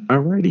friend. All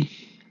righty.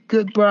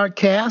 Good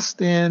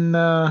broadcast, and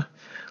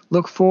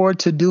look forward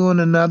to doing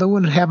another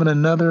one, having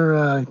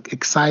another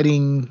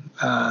exciting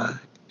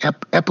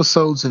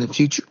episodes in the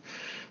future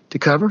to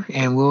cover,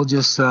 and we'll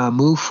just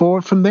move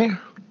forward from there.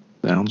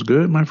 Sounds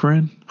good, my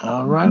friend.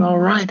 All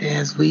right.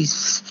 As we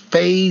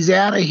phase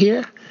out of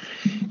here,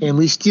 and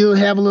we still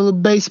have a little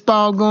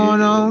baseball going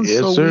on, yes,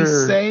 so sir. we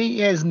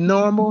say as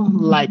normal,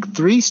 like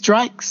 3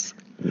 strikes,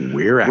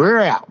 we're out. We're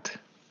out.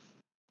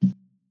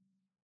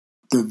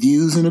 The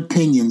views and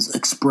opinions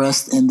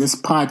expressed in this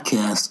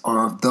podcast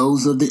are of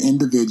those of the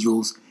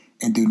individuals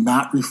and do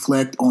not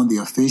reflect on the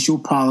official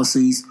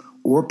policies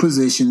or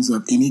positions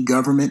of any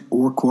government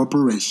or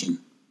corporation.